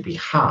would need to be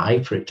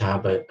high for it to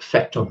have an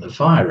effect on the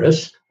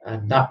virus,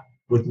 and that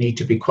would need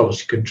to be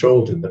quality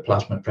controlled in the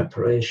plasma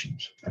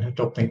preparations. And I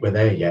don't think we're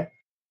there yet.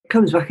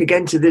 Comes back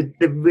again to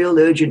the real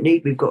urgent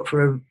need we've got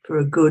for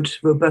a good,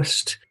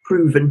 robust,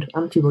 proven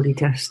antibody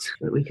test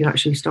that we can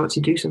actually start to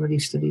do some of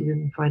these studies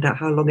and find out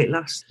how long it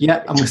lasts.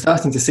 Yeah, and we're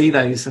starting to see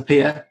those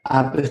appear.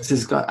 Abbott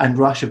and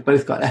Roche have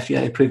both got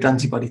FDA-approved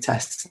antibody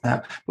tests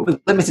now, but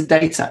with limited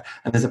data,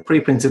 and there's a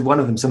preprint of one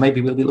of them, so maybe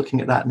we'll be looking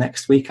at that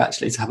next week,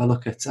 actually, to have a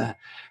look at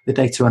the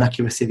data on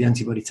accuracy of the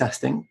antibody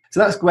testing. So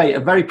that's great,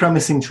 a very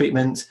promising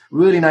treatment,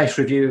 really nice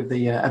review of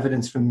the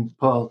evidence from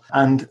Paul.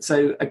 And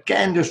so,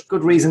 again, there's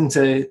good reason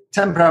to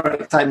temper our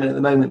excitement at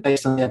the moment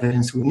based on the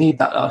evidence. We need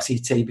that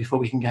RCT before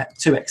we can get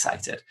too excited.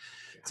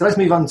 So let's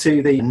move on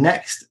to the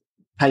next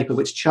paper,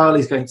 which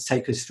Charlie's going to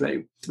take us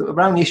through,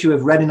 around the issue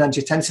of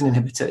renin-angiotensin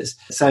inhibitors.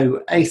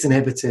 So ACE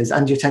inhibitors,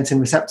 angiotensin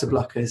receptor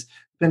blockers. There's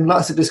been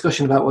lots of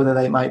discussion about whether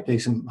they might do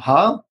some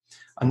harm.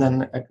 And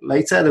then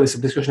later, there was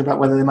some discussion about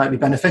whether they might be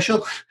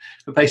beneficial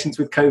for patients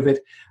with COVID.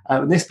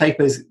 And this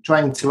paper is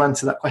trying to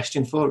answer that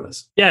question for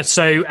us. Yeah,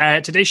 so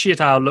Tedeschi et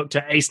al. Looked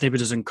at ACE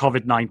inhibitors and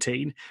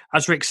COVID-19.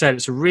 As Rick said,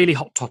 it's a really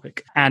hot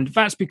topic. And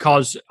that's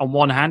because, on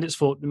one hand, it's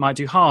thought it might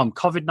do harm.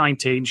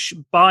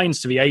 COVID-19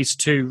 binds to the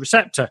ACE2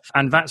 receptor,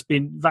 and that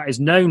is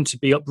known to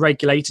be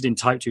upregulated in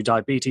type 2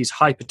 diabetes,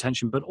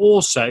 hypertension, but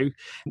also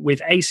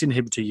with ACE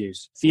inhibitor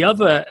use. The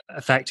other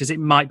effect is it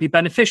might be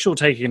beneficial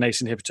taking an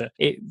ACE inhibitor.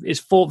 It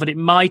is thought that it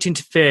might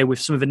interfere with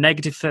some of the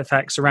negative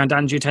effects around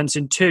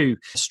angiotensin 2,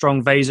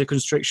 strong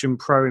vasoconstriction,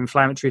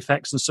 pro-inflammatory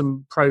effects, and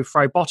some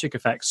pro-fibrotic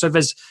effects. So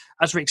there's,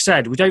 as Rick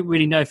said, we don't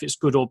really know if it's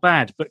good or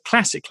bad, but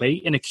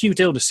classically, in acute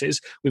illnesses,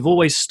 we've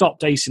always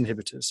stopped ACE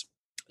inhibitors.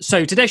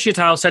 So Tedeschi et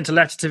al. Sent a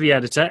letter to the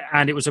editor,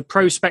 and it was a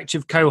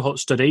prospective cohort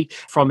study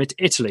from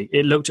Italy.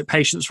 It looked at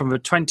patients from the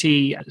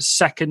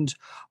 22nd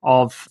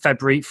of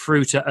February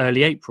through to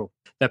early April.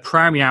 Their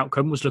primary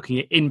outcome was looking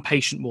at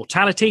inpatient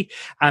mortality,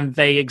 and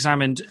they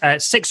examined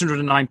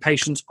 609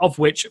 patients, of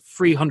which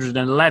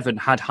 311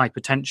 had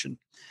hypertension.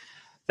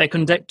 They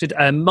conducted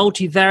a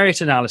multivariate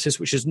analysis,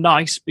 which is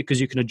nice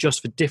because you can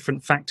adjust for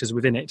different factors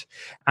within it.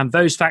 And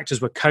those factors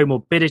were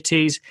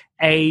comorbidities,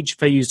 age.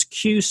 They used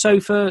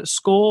Q-SOFA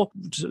score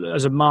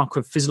as a marker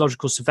of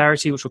physiological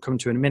severity, which we'll come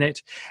to in a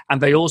minute. And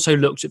they also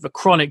looked at the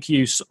chronic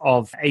use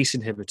of ACE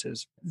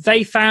inhibitors.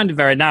 They found in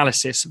their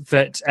analysis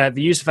that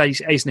the use of ACE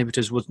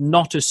inhibitors was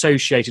not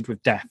associated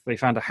with death. They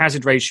found a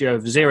hazard ratio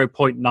of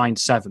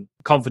 0.97,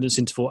 confidence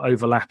interval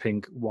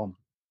overlapping 1.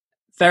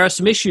 There are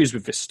some issues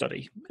with this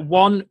study.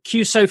 One,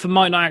 Q-SOFA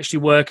might not actually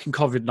work in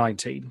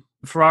COVID-19.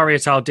 Ferrari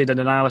et al. Did an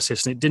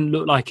analysis and it didn't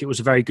look like it was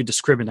a very good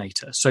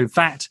discriminator. So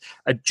that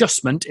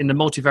adjustment in the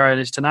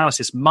multivariate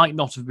analysis might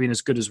not have been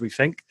as good as we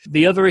think.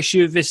 The other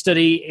issue of this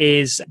study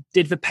is,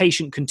 did the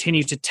patient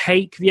continue to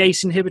take the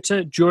ACE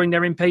inhibitor during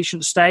their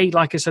inpatient stay?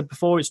 Like I said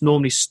before, it's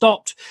normally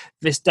stopped.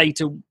 This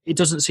data, it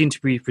doesn't seem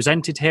to be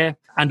presented here.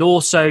 And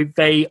also,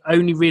 they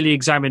only really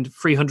examined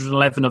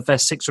 311 of their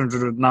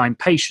 609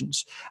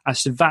 patients. And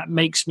so that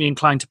makes me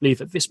inclined to believe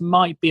that this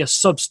might be a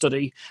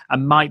sub-study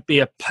and might be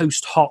a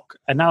post hoc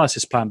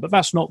analysis plan, but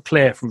that's not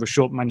clear from the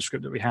short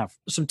manuscript that we have.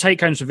 Some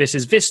take-homes of this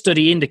is this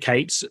study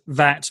indicates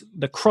that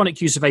the chronic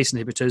use of ACE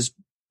inhibitors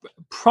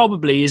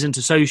probably isn't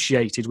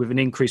associated with an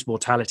increased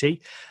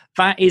mortality.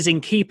 That is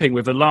in keeping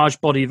with a large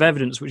body of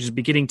evidence which is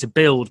beginning to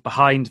build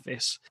behind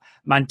this.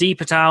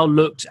 Mandeep et al.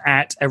 Looked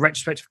at a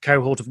retrospective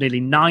cohort of nearly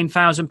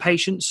 9,000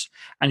 patients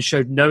and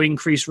showed no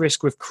increased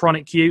risk with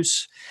chronic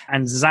use.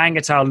 And Zhang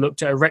et al.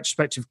 Looked at a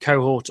retrospective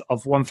cohort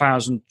of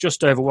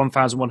just over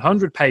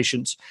 1,100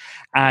 patients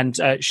and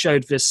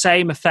showed the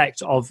same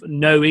effect of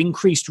no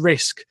increased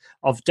risk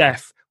of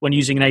death when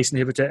using an ACE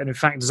inhibitor. And in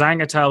fact,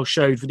 Zhang et al.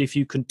 Showed that if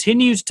you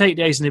continue to take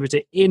the ACE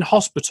inhibitor in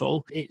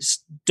hospital, it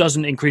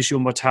doesn't increase your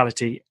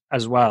mortality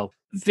as well.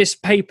 This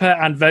paper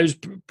and those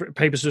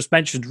papers just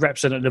mentioned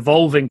represent an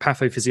evolving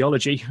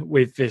pathophysiology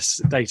with this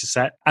data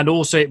set. And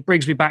also it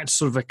brings me back to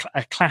sort of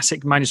a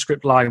classic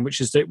manuscript line, which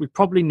is that we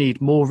probably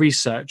need more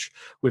research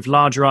with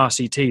larger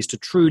RCTs to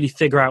truly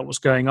figure out what's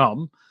going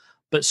on.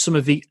 But some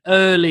of the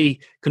early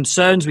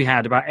concerns we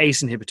had about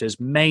ACE inhibitors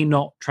may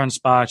not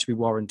transpire to be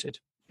warranted.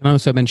 And I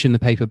also mentioned the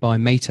paper by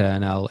Mehta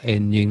and al.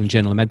 In New England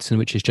Journal of Medicine,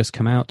 which has just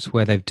come out,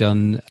 where they've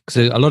done,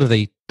 so a lot of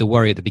the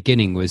worry at the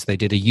beginning was they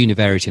did a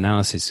univariate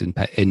analysis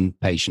in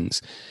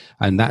patients,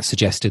 and that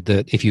suggested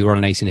that if you were on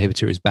an ACE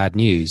inhibitor, it was bad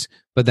news.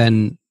 But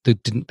then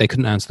they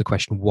couldn't answer the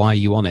question, why are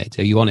you on it?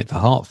 Are you on it for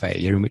heart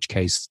failure, in which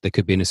case there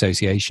could be an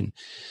association?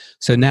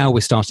 So now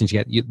we're starting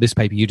to get this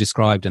paper you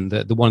described and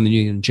the one in the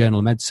New England Journal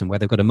of Medicine, where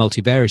they've got a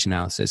multivariate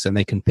analysis and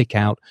they can pick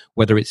out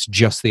whether it's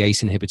just the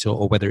ACE inhibitor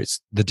or whether it's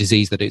the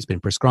disease that it's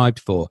been prescribed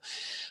for.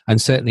 And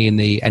certainly in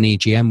the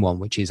NEGM one,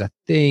 which is, I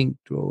think,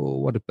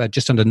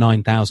 just under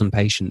 9,000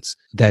 patients,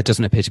 there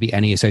doesn't appear to be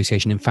any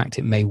association. In fact,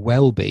 it may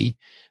well be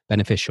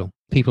beneficial.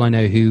 People I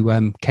know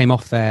who came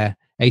off their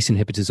ACE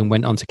inhibitors and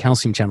went onto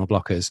calcium channel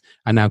blockers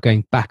are now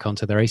going back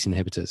onto their ACE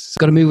inhibitors. It's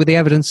got to move with the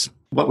evidence.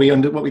 What we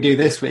do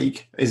this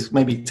week is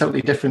maybe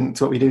totally different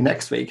to what we do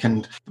next week,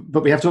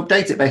 but we have to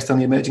update it based on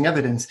the emerging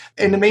evidence.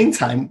 In the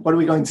meantime, what are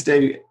we going to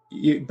do?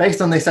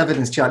 Based on this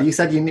evidence, Charlie, you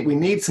said we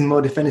need some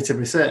more definitive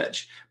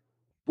research,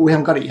 but we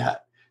haven't got it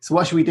yet. So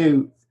what should we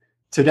do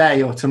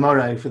today or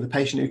tomorrow for the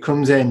patient who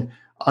comes in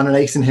on an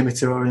ACE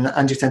inhibitor or an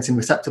angiotensin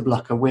receptor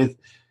blocker with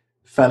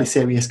fairly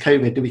serious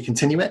COVID? Do we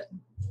continue it?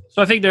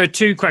 So I think there are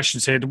two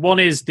questions here. One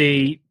is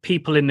the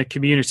people in the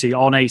community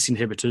on ACE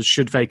inhibitors,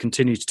 should they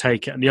continue to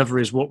take it? And the other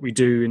is what we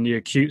do in the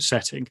acute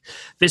setting.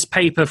 This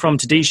paper from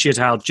Tedeschi et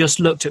al. Just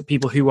looked at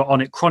people who were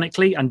on it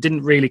chronically and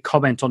didn't really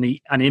comment on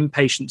an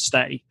inpatient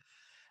stay.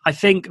 I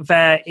think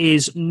there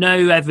is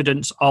no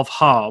evidence of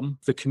harm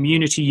for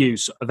community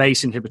use of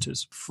ACE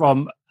inhibitors.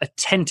 From a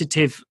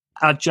tentative,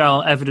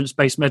 agile,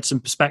 evidence-based medicine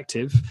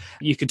perspective,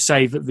 you could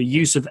say that the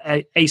use of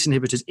ACE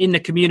inhibitors in the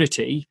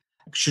community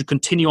should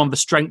continue on the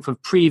strength of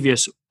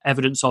previous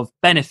evidence of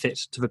benefit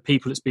to the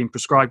people it's being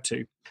prescribed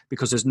to,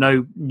 because there's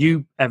no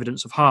new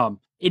evidence of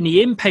harm. In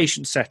the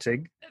inpatient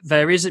setting,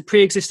 there is a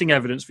pre-existing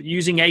evidence that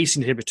using ACE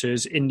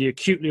inhibitors in the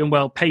acutely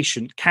unwell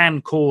patient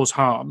can cause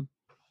harm.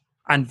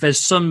 And there's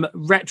some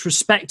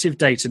retrospective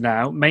data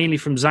now, mainly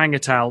from Zhang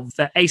et al.,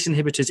 that ACE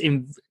inhibitors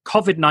in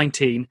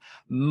COVID-19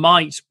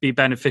 might be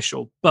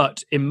beneficial.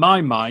 But in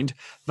my mind,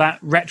 that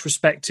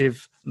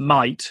retrospective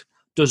might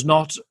does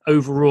not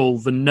overrule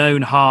the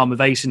known harm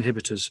of ACE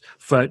inhibitors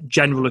for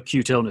general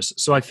acute illness.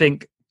 So I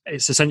think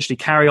it's essentially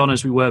carry on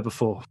as we were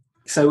before.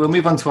 So we'll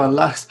move on to our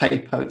last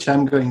paper, which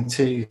I'm going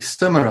to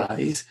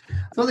summarise.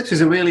 I thought this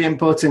was a really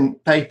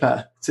important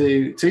paper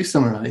to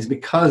summarise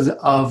because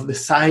of the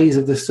size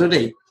of the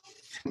study.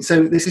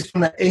 So this is from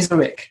the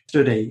ISRIC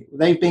study.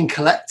 They've been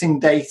collecting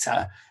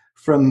data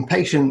from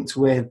patients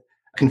with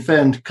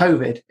confirmed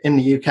COVID in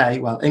the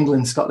UK, well,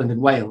 England, Scotland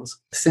and Wales,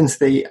 since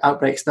the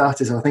outbreak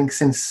started, I think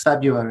since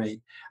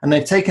February. And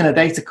they've taken a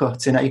data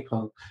cut in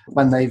April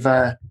when they've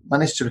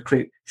managed to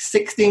recruit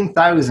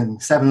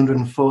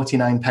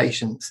 16,749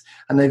 patients.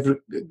 And they've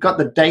got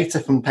the data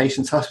from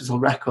patients' hospital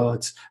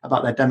records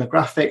about their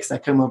demographics, their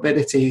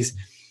comorbidities,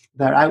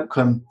 their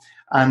outcome,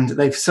 and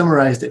they've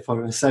summarised it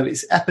for us. So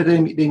it's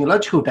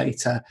epidemiological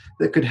data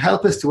that could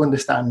help us to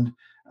understand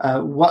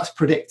what's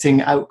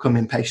predicting outcome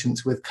in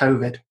patients with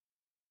COVID.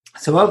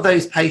 So of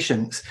those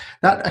patients,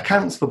 that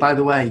accounts for, by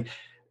the way,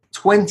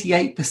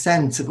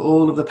 28% of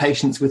all of the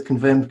patients with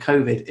confirmed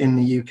COVID in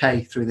the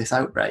UK through this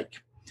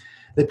outbreak.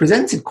 They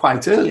presented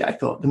quite early, I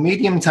thought. The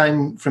median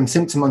time from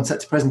symptom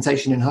onset to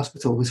presentation in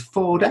hospital was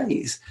 4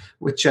 days,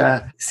 which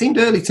seemed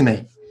early to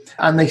me.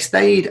 And they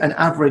stayed an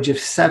average of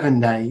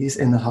 7 days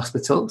in the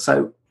hospital,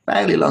 so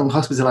fairly long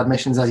hospital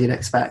admissions as you'd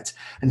expect.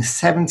 And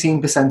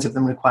 17% of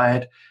them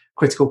required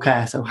critical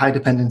care, so high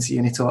dependency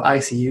unit or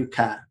ICU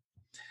care.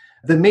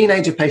 The mean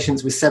age of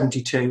patients was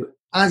 72,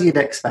 as you'd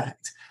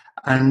expect,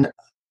 and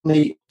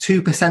only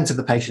 2% of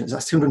the patients,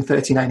 that's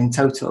 239 in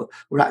total,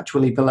 were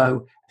actually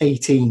below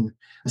 18.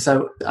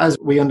 So as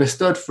we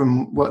understood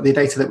from what the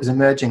data that was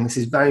emerging, this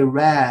is very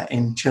rare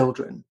in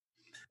children.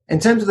 In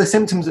terms of the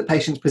symptoms that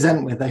patients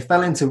present with, they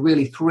fell into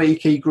really three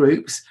key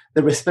groups.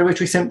 The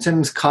respiratory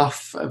symptoms,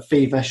 cough,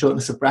 fever,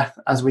 shortness of breath,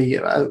 as we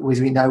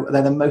know,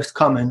 they're the most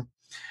common.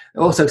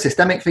 Also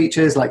systemic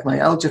features like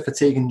myalgia,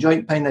 fatigue and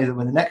joint pain, those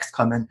were the next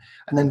common.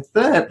 And then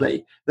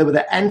thirdly, there were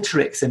the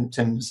enteric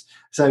symptoms.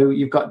 So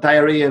you've got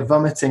diarrhea,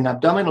 vomiting,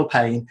 abdominal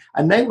pain,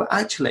 and they were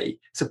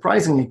actually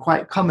surprisingly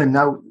quite common.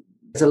 Now,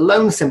 as a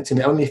lone symptom,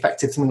 it only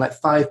affected something like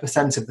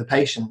 5% of the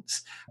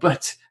patients.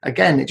 But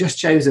again, it just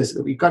shows us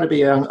that we've got to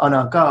be on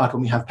our guard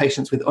when we have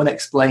patients with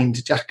unexplained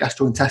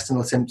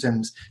gastrointestinal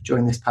symptoms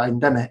during this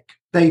pandemic.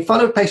 They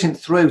followed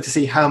patients through to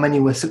see how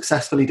many were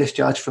successfully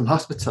discharged from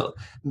hospital.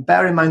 And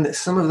bear in mind that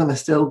some of them are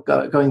still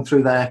going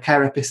through their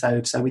care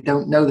episode, so we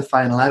don't know the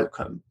final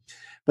outcome.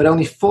 But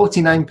only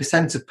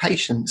 49% of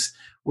patients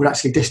were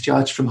actually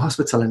discharged from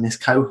hospital in this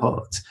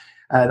cohort.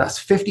 That's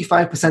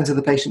 55% of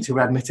the patients who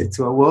were admitted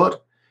to a ward,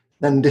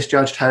 then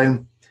discharged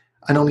home,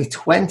 and only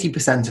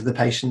 20% of the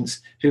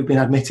patients who've been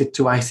admitted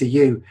to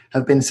ICU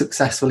have been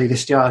successfully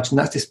discharged, and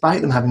that's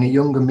despite them having a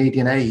younger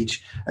median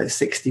age at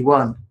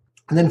 61.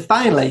 And then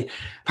finally,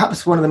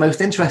 perhaps one of the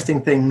most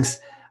interesting things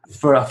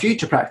for our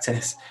future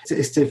practice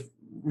is to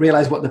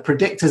realise what the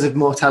predictors of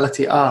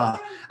mortality are.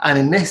 And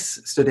in this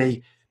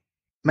study,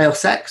 male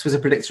sex was a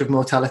predictor of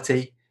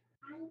mortality,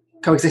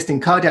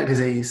 coexisting cardiac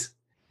disease,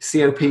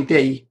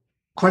 COPD,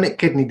 chronic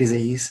kidney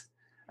disease,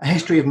 a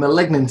history of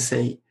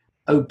malignancy,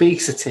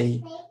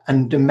 obesity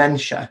and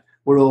dementia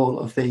were all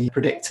of the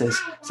predictors.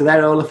 So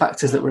they're all the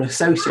factors that were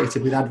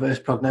associated with adverse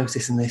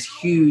prognosis in this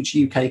huge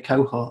UK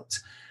cohort.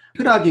 You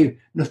could argue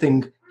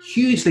nothing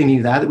hugely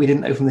new there that we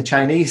didn't know from the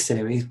Chinese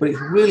series, but it's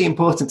really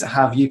important to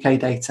have UK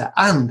data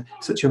and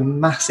such a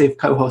massive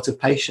cohort of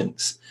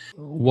patients.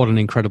 What an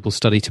incredible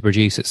study to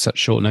produce at such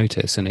short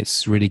notice, and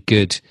it's really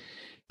good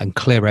and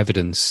clear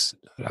evidence.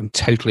 I'm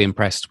totally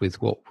impressed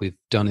with what we've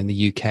done in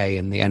the UK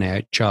and the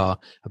NIHR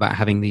about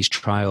having these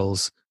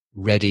trials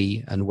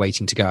ready and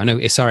waiting to go. I know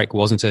ISARIC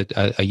wasn't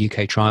a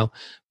UK trial,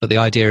 but the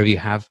idea of you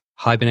have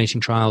hibernating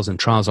trials and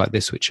trials like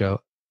this which are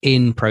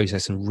in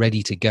process and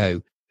ready to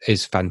go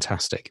is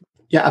fantastic.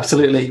 Yeah,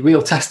 absolutely.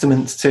 Real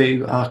testament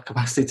to our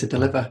capacity to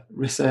deliver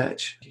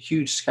research,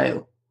 huge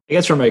scale. I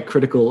guess from a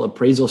critical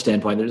appraisal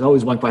standpoint, there's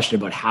always one question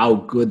about how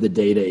good the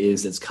data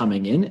is that's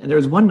coming in. And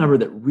there's one number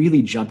that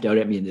really jumped out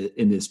at me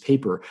in this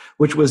paper,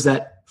 which was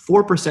that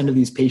 4% of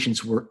these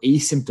patients were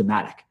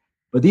asymptomatic.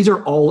 But these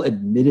are all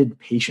admitted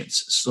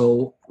patients.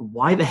 So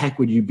why the heck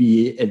would you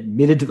be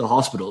admitted to the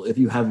hospital if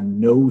you have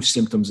no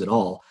symptoms at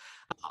all?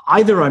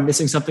 Either I'm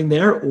missing something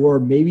there, or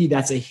maybe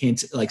that's a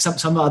hint. Like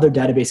some other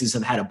databases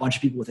have had a bunch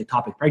of people with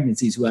ectopic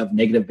pregnancies who have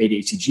negative beta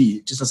HCG.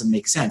 It just doesn't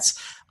make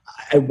sense.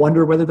 I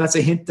wonder whether that's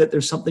a hint that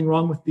there's something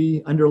wrong with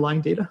the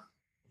underlying data.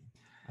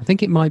 I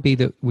think it might be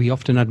that we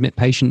often admit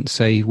patients,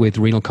 say, with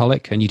renal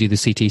colic, and you do the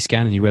CT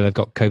scan and you realize they've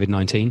got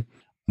COVID-19.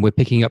 We're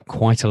picking up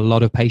quite a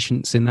lot of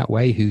patients in that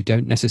way who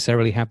don't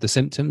necessarily have the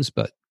symptoms,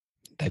 but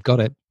they've got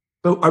it.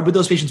 But would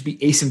those patients be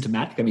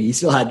asymptomatic? I mean, he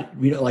still had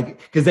renal,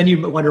 because then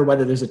you wonder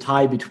whether there's a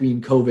tie between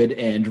COVID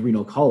and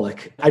renal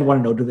colic. I'd want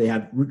to know, do they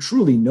have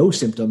truly no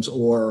symptoms,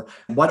 or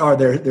what are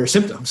their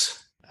symptoms?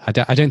 I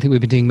don't think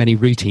we've been doing many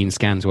routine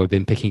scans where we've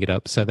been picking it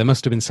up. So there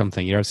must have been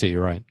something. You're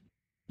absolutely right.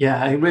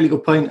 Yeah, a really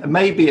good point.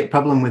 Maybe a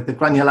problem with the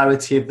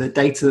granularity of the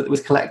data that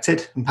was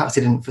collected, and perhaps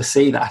they didn't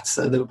foresee that.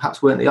 So there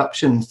perhaps weren't the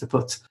options to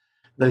put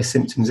those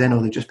symptoms in,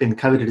 or they've just been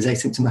coded as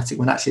asymptomatic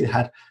when actually they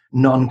had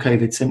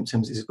non-COVID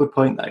symptoms. It's a good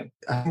point, though.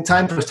 I think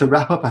time for us to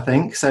wrap up, I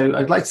think. So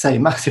I'd like to say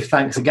massive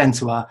thanks again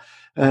to our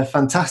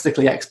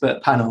fantastically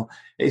expert panel.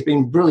 It's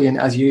been brilliant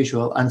as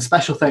usual, and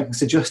special thanks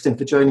to Justin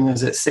for joining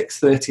us at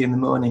 6:30 in the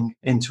morning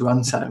in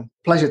Toronto.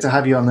 Pleasure to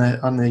have you on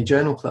the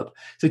Journal Club.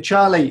 So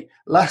Charlie,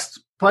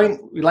 last point,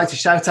 we'd like to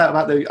shout out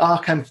about the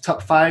ARChem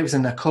top fives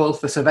and a call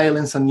for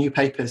surveillance on new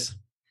papers.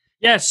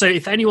 Yeah, so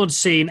if anyone's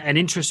seen an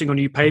interesting or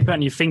new paper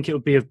and you think it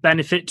would be of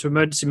benefit to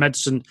emergency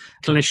medicine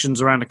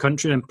clinicians around the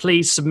country, then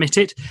please submit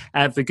it.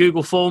 The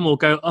Google form will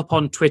go up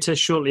on Twitter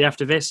shortly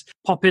after this.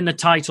 Pop in the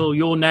title,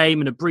 your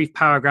name, and a brief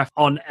paragraph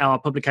on our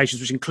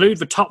publications, which include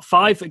the top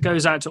 5 that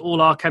goes out to all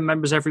ARChem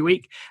members every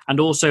week,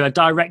 and also a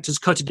Director's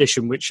Cut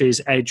edition, which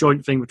is a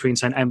joint thing between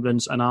St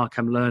Emblens and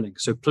ARChem Learning.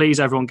 So please,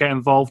 everyone, get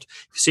involved.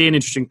 If you see an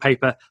interesting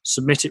paper,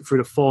 submit it through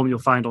the form you'll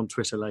find on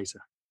Twitter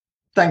later.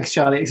 Thanks,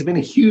 Charlie. It's been a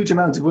huge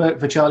amount of work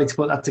for Charlie to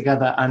put that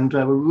together, and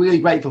we're really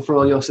grateful for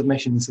all your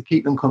submissions, so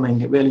keep them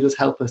coming. It really does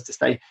help us to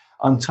stay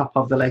on top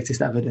of the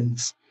latest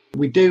evidence.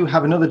 We do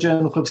have another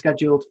Journal Club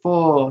scheduled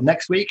for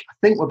next week. I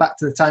think we're back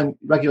to the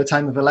regular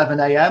time of 11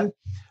 a.m.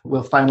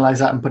 We'll finalise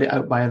that and put it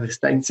out via the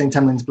St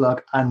Emblens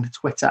blog and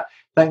Twitter.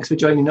 Thanks for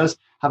joining us.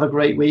 Have a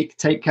great week.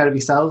 Take care of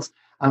yourselves,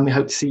 and we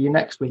hope to see you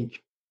next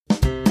week.